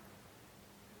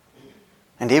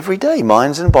 And every day,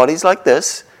 minds and bodies like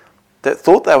this, that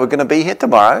thought they were going to be here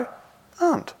tomorrow,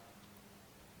 aren't.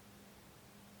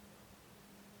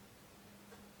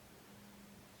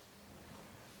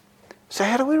 So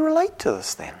how do we relate to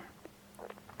this then?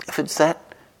 If it's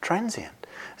that transient.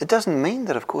 It doesn't mean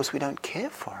that, of course, we don't care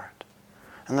for it.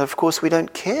 And that, of course, we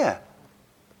don't care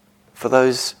for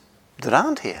those that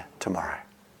aren't here tomorrow.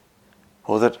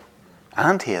 Or that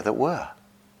aren't here that were.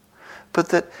 But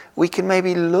that we can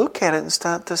maybe look at it and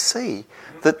start to see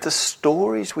that the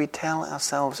stories we tell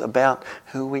ourselves about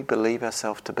who we believe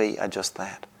ourselves to be are just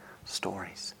that,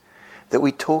 stories. That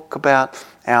we talk about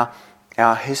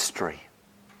our history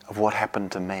of what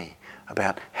happened to me,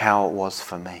 about how it was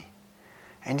for me.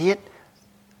 And yet,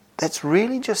 that's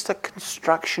really just a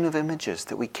construction of images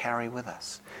that we carry with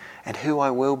us. And who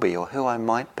I will be, or who I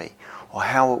might be, or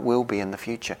how it will be in the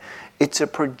future. It's a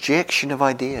projection of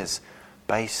ideas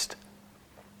based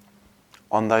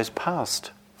on those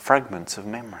past fragments of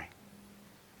memory.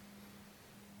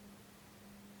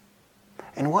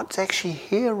 And what's actually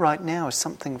here right now is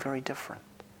something very different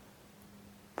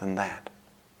than that.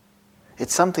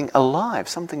 It's something alive,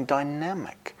 something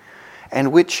dynamic,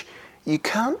 and which you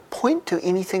can't point to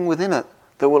anything within it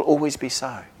that will always be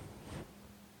so.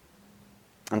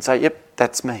 And say, yep,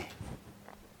 that's me.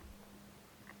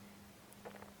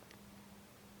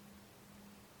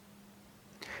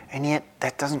 And yet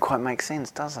that doesn't quite make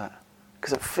sense, does it?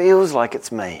 Because it feels like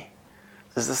it's me.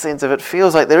 There's the sense of it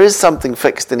feels like there is something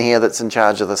fixed in here that's in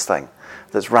charge of this thing,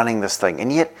 that's running this thing.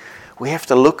 And yet we have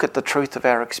to look at the truth of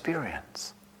our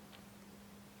experience.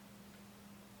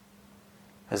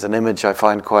 There's an image I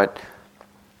find quite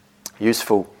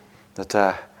useful that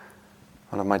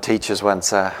one of my teachers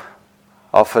once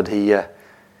offered.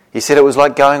 He said it was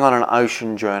like going on an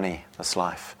ocean journey, this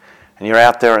life. And you're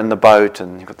out there in the boat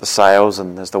and you've got the sails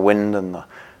and there's the wind and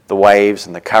the waves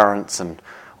and the currents and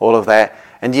all of that.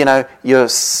 And you're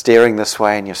steering this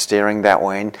way and you're steering that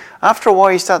way. And after a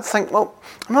while you start to think, well,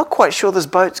 I'm not quite sure this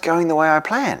boat's going the way I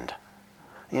planned.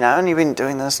 And you've been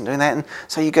doing this and doing that. And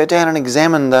so you go down and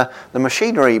examine the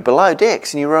machinery below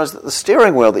decks and you realise that the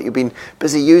steering wheel that you've been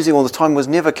busy using all the time was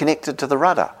never connected to the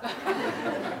rudder.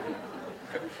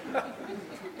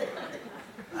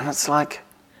 And it's like,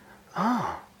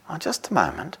 oh, just a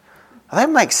moment. That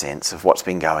makes sense of what's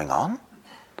been going on.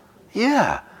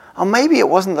 Yeah. Or maybe it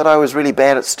wasn't that I was really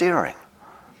bad at steering.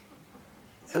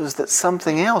 It was that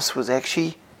something else was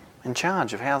actually in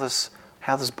charge of how this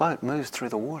boat moves through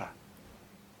the water.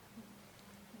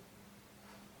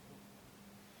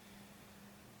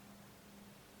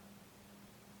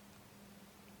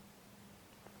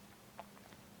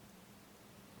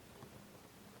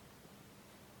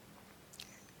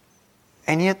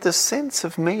 And yet the sense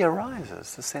of me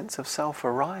arises, the sense of self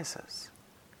arises,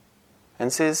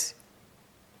 and says,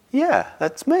 yeah,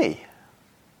 that's me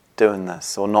doing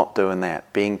this or not doing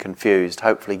that, being confused,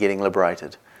 hopefully getting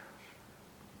liberated.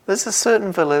 There's a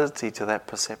certain validity to that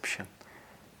perception.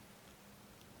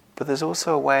 But there's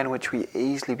also a way in which we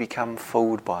easily become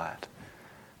fooled by it,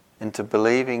 into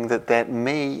believing that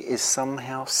me is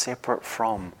somehow separate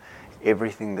from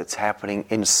everything that's happening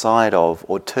inside of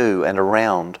or to and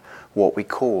around what we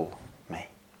call me.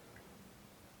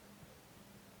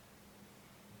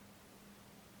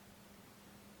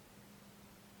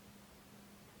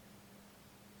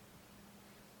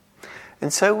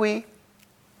 And so we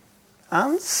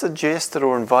aren't suggested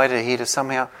or invited here to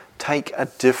somehow take a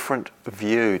different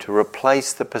view, to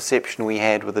replace the perception we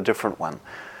had with a different one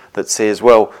that says,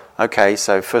 well, okay,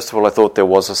 so first of all I thought there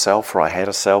was a self, or I had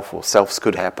a self, or selves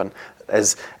could happen,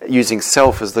 as using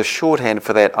self as the shorthand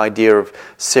for that idea of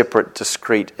separate,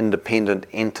 discrete, independent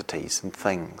entities and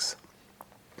things.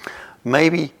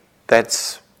 Maybe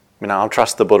that's, I'll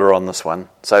trust the Buddha on this one.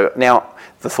 So now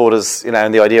the thought is,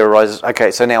 and the idea arises,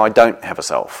 okay, so now I don't have a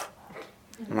self.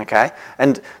 Okay?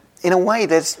 And in a way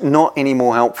that's not any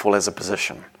more helpful as a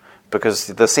position, because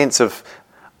the sense of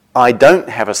I don't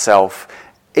have a self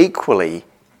equally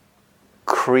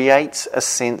creates a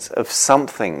sense of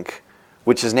something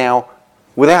which is now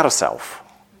without a self,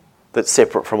 that's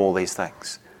separate from all these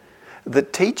things. The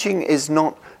teaching is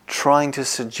not trying to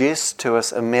suggest to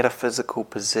us a metaphysical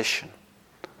position.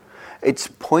 It's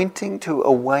pointing to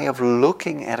a way of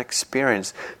looking at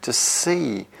experience to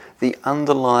see the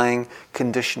underlying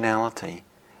conditionality,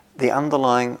 the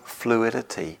underlying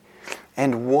fluidity,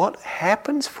 and what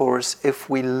happens for us if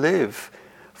we live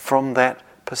from that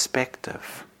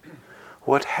perspective.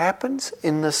 What happens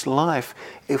in this life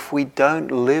if we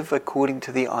don't live according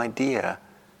to the idea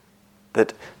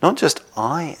that not just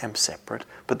I am separate,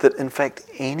 but that in fact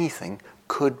anything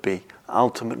could be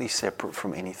ultimately separate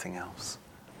from anything else.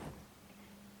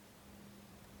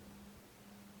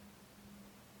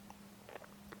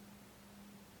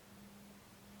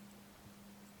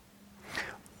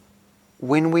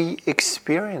 When we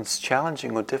experience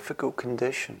challenging or difficult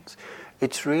conditions,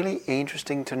 it's really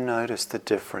interesting to notice the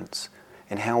difference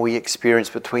in how we experience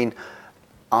between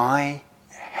I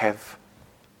have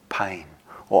pain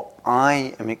or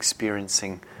I am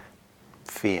experiencing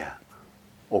fear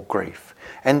or grief.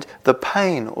 And the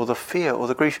pain or the fear or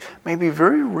the grief may be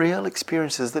very real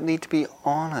experiences that need to be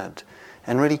honoured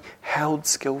and really held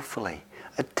skillfully,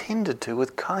 attended to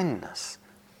with kindness.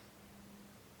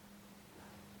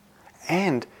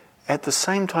 And at the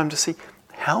same time to see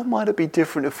how might it be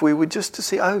different if we were just to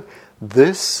see, oh,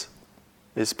 this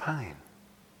is pain.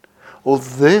 Or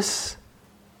this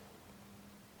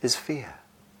is fear.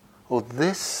 Or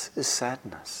this is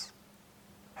sadness.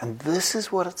 And this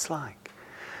is what it's like.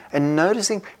 And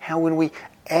noticing how when we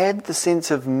add the sense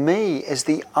of me as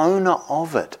the owner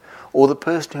of it, or the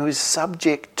person who is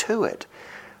subject to it,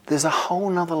 there's a whole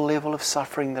nother level of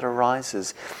suffering that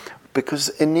arises. Because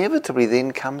inevitably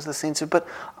then comes the sense of, but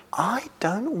I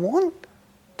don't want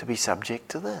to be subject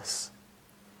to this.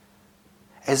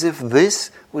 As if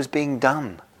this was being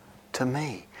done to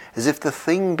me. As if the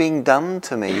thing being done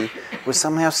to me was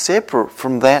somehow separate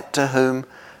from that to whom,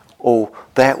 or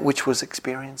that which was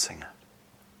experiencing it.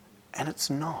 And it's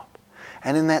not.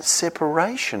 And in that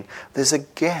separation, there's a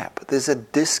gap, there's a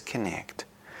disconnect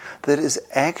that is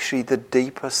actually the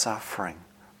deeper suffering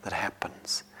that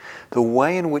happens. The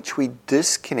way in which we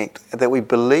disconnect, that we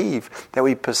believe, that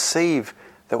we perceive,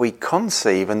 that we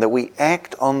conceive, and that we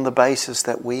act on the basis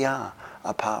that we are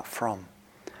apart from.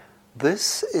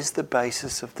 This is the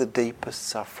basis of the deepest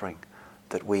suffering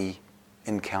that we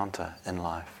encounter in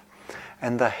life.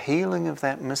 And the healing of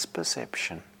that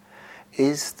misperception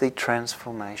is the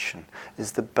transformation,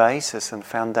 is the basis and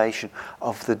foundation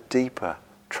of the deeper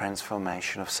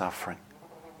transformation of suffering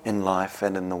in life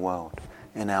and in the world,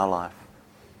 in our life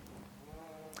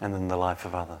and in the life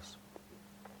of others.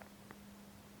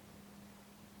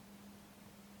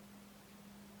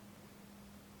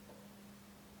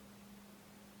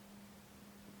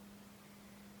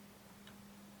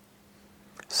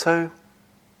 So,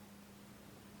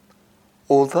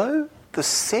 although the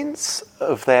sense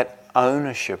of that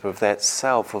ownership, of that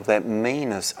self, of that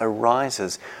meanness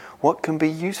arises, what can be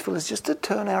useful is just to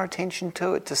turn our attention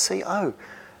to it, to see, oh,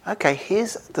 okay,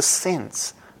 here's the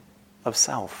sense of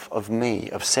self, of me,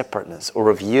 of separateness, or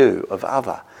of you, of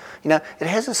other. You know, it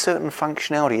has a certain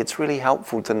functionality. It's really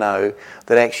helpful to know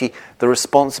that actually the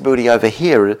responsibility over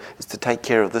here is to take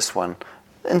care of this one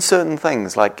in certain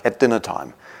things, like at dinner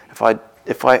time.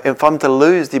 If I'm to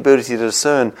lose the ability to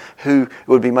discern who it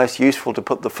would be most useful to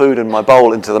put the food in my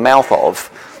bowl into the mouth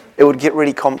of, it would get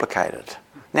really complicated.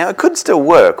 Now, it could still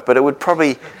work, but it would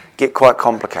probably get quite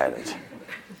complicated.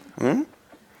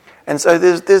 And so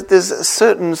there's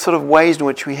certain sort of ways in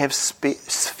which we have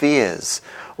spheres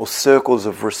or circles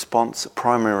of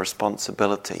primary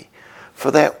responsibility for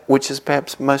that which is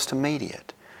perhaps most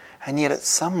immediate. And yet at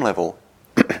some level,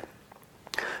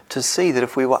 to see that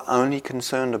if we were only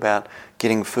concerned about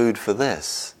getting food for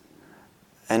this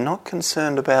and not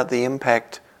concerned about the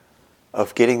impact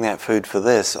of getting that food for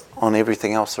this on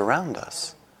everything else around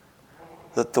us,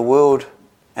 that the world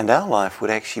and our life would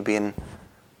actually be in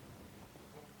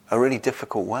a really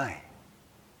difficult way.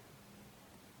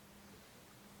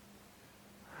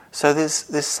 So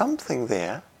there's something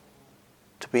there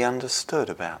to be understood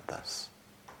about this,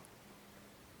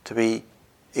 to be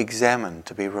examined,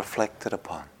 to be reflected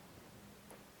upon.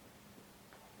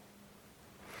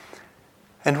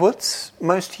 And what's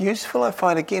most useful, I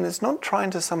find, again, is not trying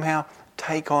to somehow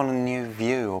take on a new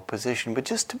view or position, but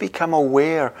just to become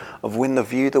aware of when the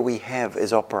view that we have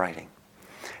is operating.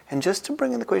 And just to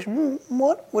bring in the question,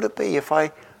 what would it be if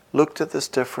I looked at this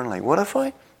differently? What if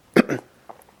I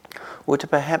were to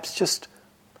perhaps just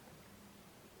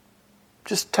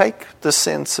take the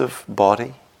sense of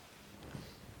body,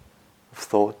 of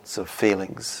thoughts, of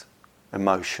feelings,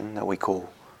 emotion that we call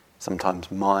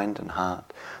sometimes mind and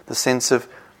heart, the sense of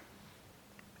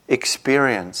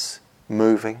experience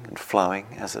moving and flowing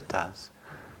as it does.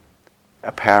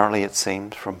 Apparently it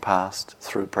seems from past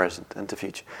through present into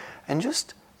future. And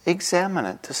just examine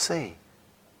it to see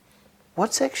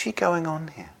what's actually going on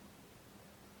here.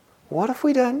 What if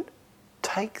we don't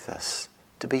take this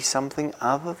to be something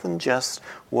other than just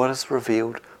what is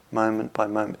revealed moment by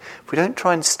moment? If we don't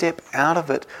try and step out of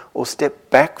it or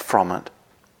step back from it.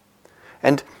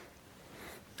 And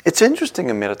it's interesting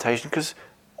in meditation because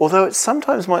although it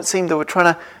sometimes might seem that we're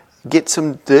trying to get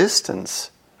some distance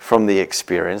from the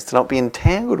experience, to not be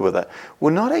entangled with it,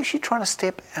 we're not actually trying to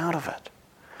step out of it.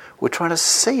 We're trying to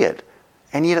see it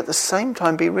and yet at the same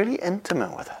time be really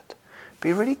intimate with it,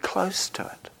 be really close to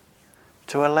it,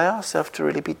 to allow ourselves to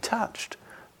really be touched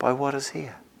by what is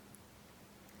here.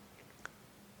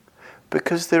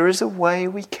 Because there is a way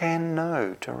we can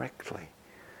know directly.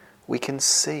 We can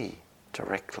see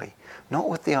directly, not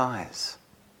with the eyes,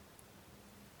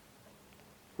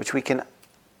 which we can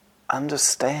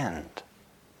understand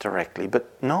directly,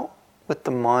 but not with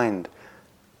the mind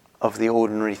of the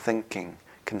ordinary thinking,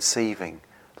 conceiving,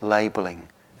 labeling,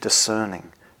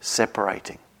 discerning,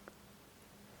 separating.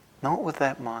 Not with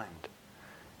that mind.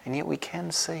 And yet we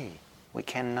can see, we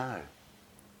can know.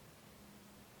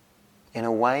 In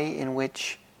a way in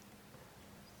which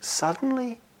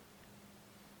suddenly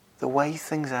the way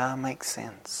things are makes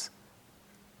sense.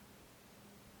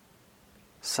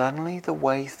 Suddenly the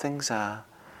way things are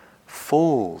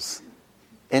falls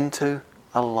into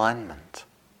alignment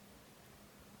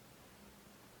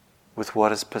with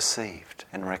what is perceived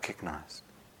and recognized.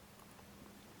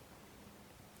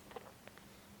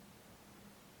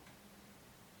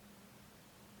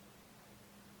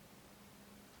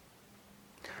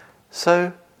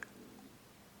 So,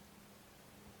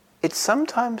 it's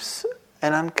sometimes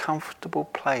an uncomfortable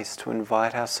place to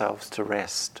invite ourselves to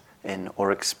rest in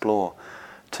or explore,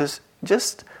 to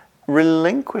just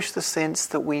relinquish the sense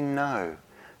that we know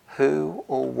who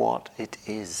or what it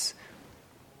is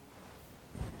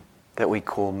that we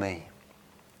call me.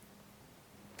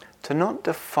 To not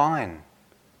define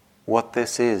what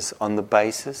this is on the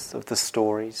basis of the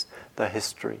stories, the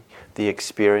history, the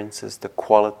experiences, the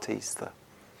qualities,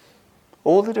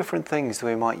 all the different things that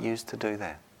we might use to do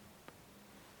that.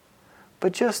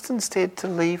 But just instead to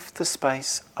leave the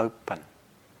space open,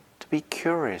 to be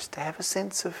curious, to have a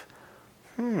sense of,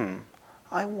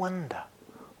 I wonder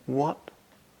what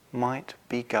might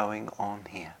be going on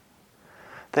here.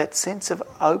 That sense of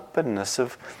openness,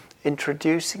 of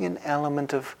introducing an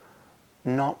element of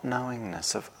not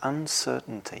knowingness, of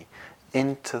uncertainty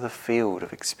into the field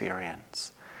of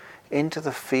experience, into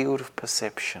the field of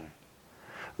perception,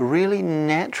 really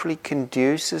naturally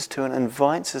conduces to and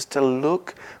invites us to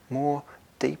look more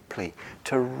deeply,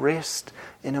 to rest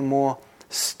in a more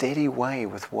steady way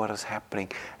with what is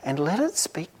happening, and let it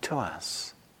speak to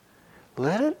us.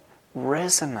 Let it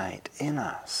resonate in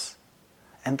us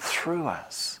and through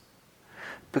us.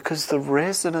 Because the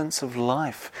resonance of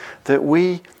life that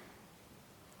we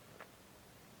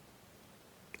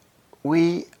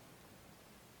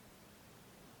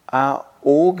are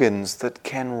organs that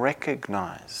can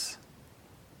recognize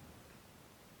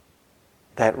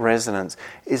that resonance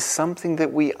is something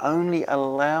that we only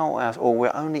allow us, or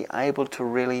we're only able to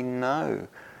really know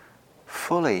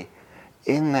fully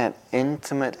in that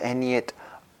intimate and yet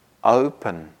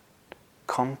open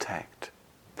contact,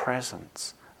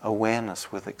 presence,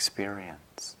 awareness with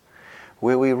experience,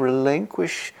 where we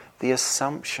relinquish the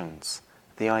assumptions,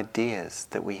 the ideas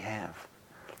that we have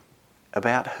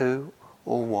about who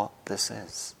or what this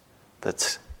is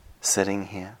that's sitting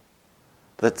here,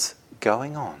 that's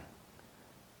going on.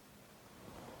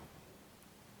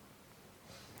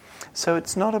 So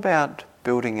it's not about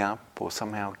building up or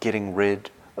somehow getting rid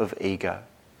of ego,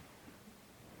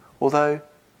 although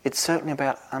it's certainly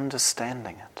about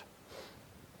understanding it,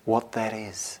 what that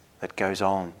is that goes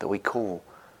on, that we call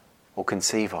or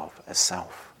conceive of as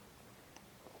self.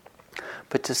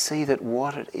 But to see that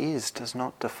what it is does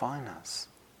not define us,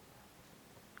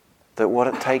 that what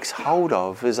it takes hold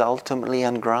of is ultimately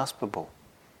ungraspable,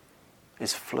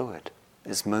 is fluid,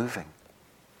 is moving.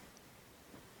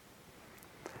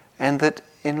 And that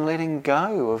in letting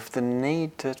go of the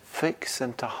need to fix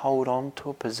and to hold on to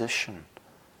a position,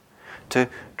 to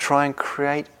try and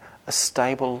create a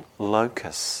stable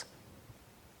locus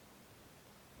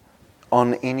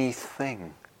on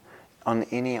anything, on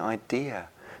any idea,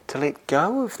 to let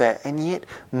go of that and yet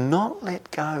not let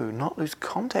go, not lose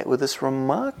contact with this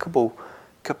remarkable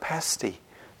capacity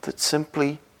that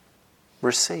simply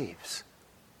receives,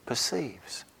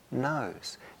 perceives,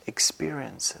 knows,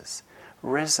 experiences,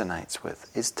 resonates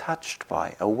with, is touched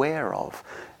by, aware of,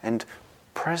 and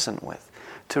present with.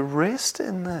 To rest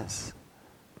in this,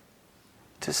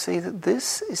 to see that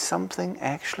this is something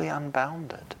actually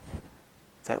unbounded,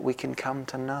 that we can come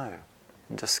to know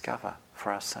and discover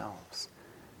for ourselves.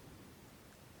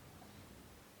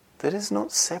 That is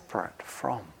not separate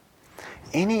from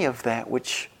any of that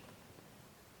which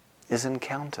is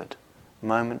encountered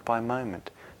moment by moment,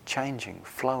 changing,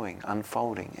 flowing,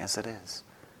 unfolding as it is.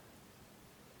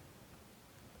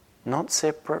 Not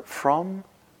separate from,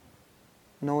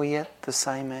 nor yet the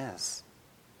same as.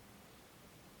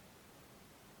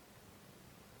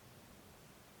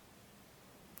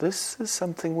 This is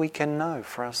something we can know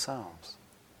for ourselves.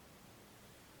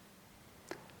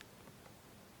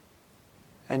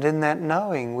 And in that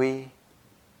knowing, we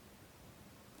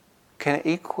can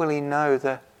equally know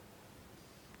the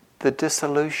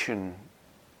dissolution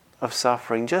of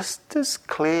suffering just as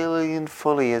clearly and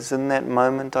fully as in that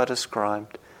moment I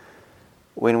described,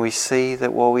 when we see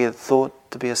that what we had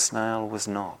thought to be a snail was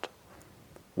not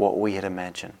what we had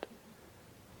imagined.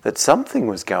 That something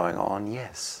was going on,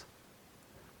 yes,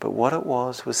 but what it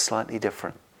was slightly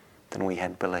different than we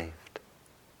had believed.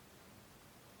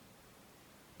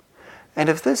 And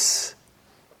if this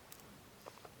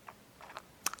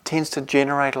tends to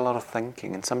generate a lot of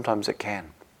thinking, and sometimes it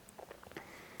can,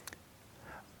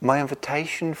 my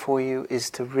invitation for you is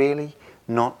to really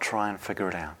not try and figure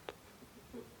it out.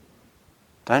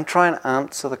 Don't try and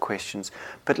answer the questions,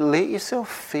 but let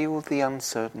yourself feel the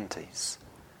uncertainties.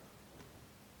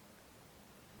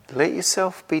 Let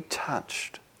yourself be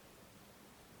touched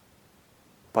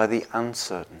by the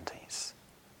uncertainties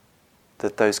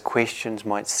that those questions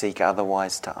might seek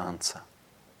otherwise to answer.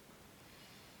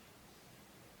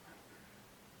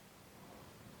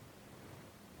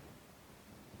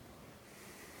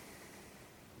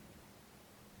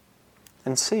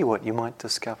 And see what you might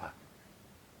discover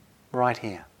right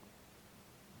here,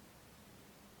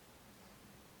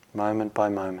 moment by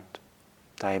moment,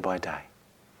 day by day.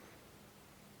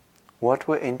 What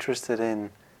we're interested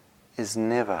in is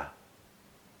never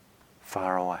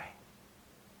far away.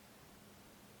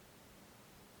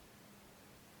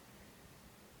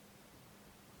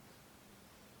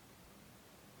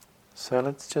 So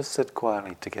let's just sit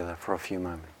quietly together for a few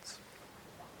moments.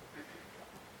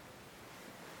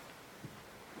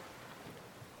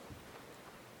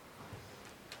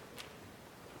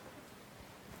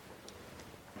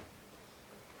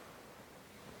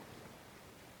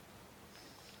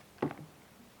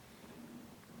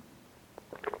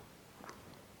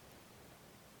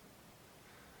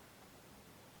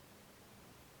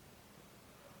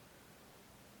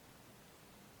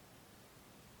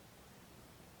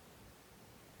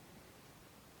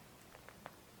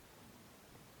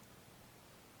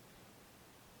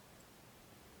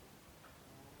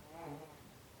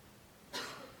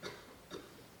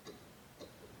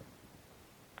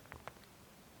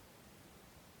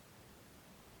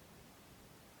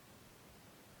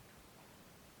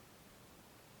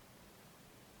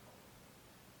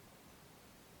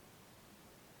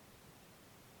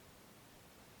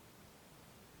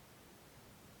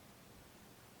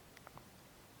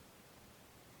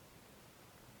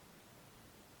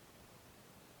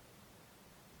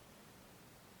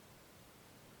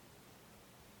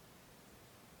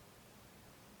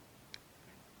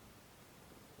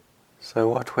 So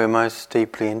what we're most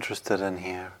deeply interested in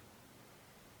here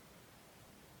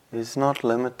is not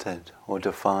limited or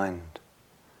defined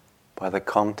by the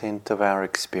content of our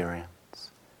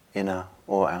experience, inner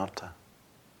or outer.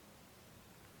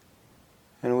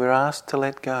 And we're asked to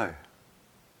let go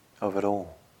of it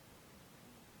all,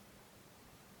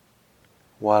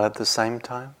 while at the same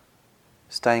time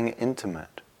staying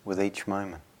intimate with each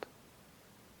moment.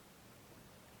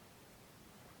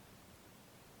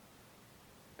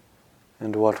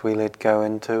 And what we let go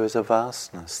into is a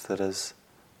vastness that is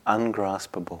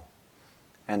ungraspable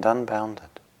and unbounded.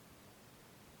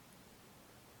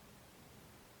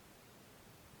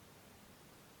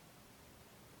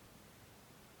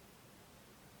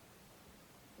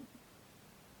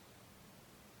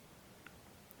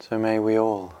 So may we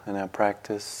all, in our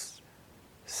practice,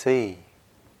 see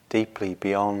deeply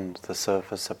beyond the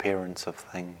surface appearance of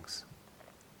things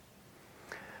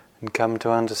and come to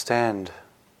understand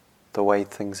the way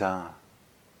things are,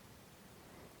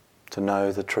 to know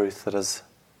the truth that is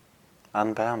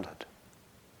unbounded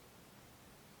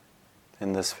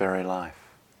in this very life,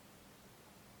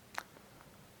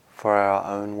 for our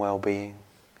own well-being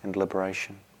and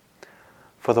liberation,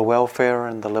 for the welfare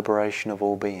and the liberation of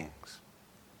all beings.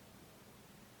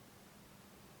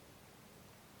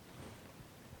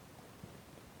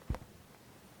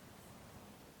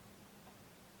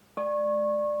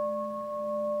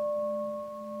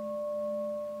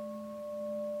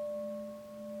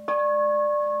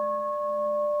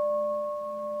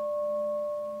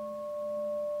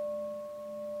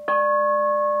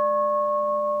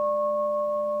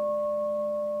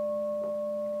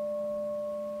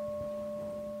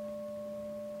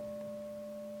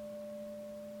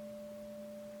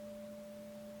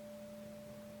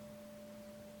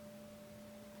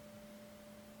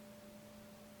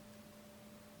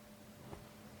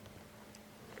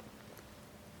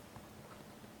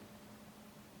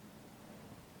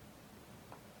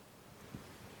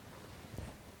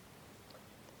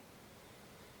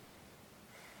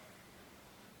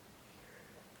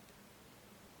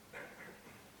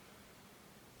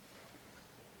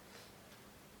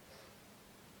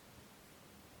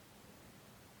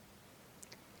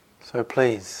 So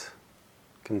please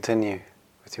continue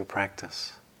with your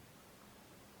practice.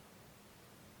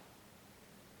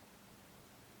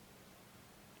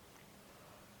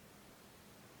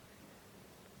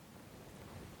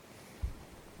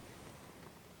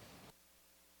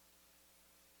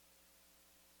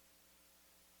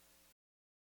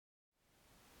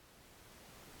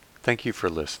 Thank you for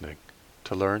listening.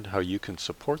 To learn how you can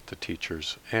support the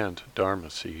teachers and Dharma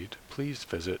Seed, please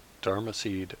visit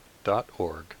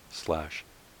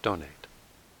dharmaseed.org/donate.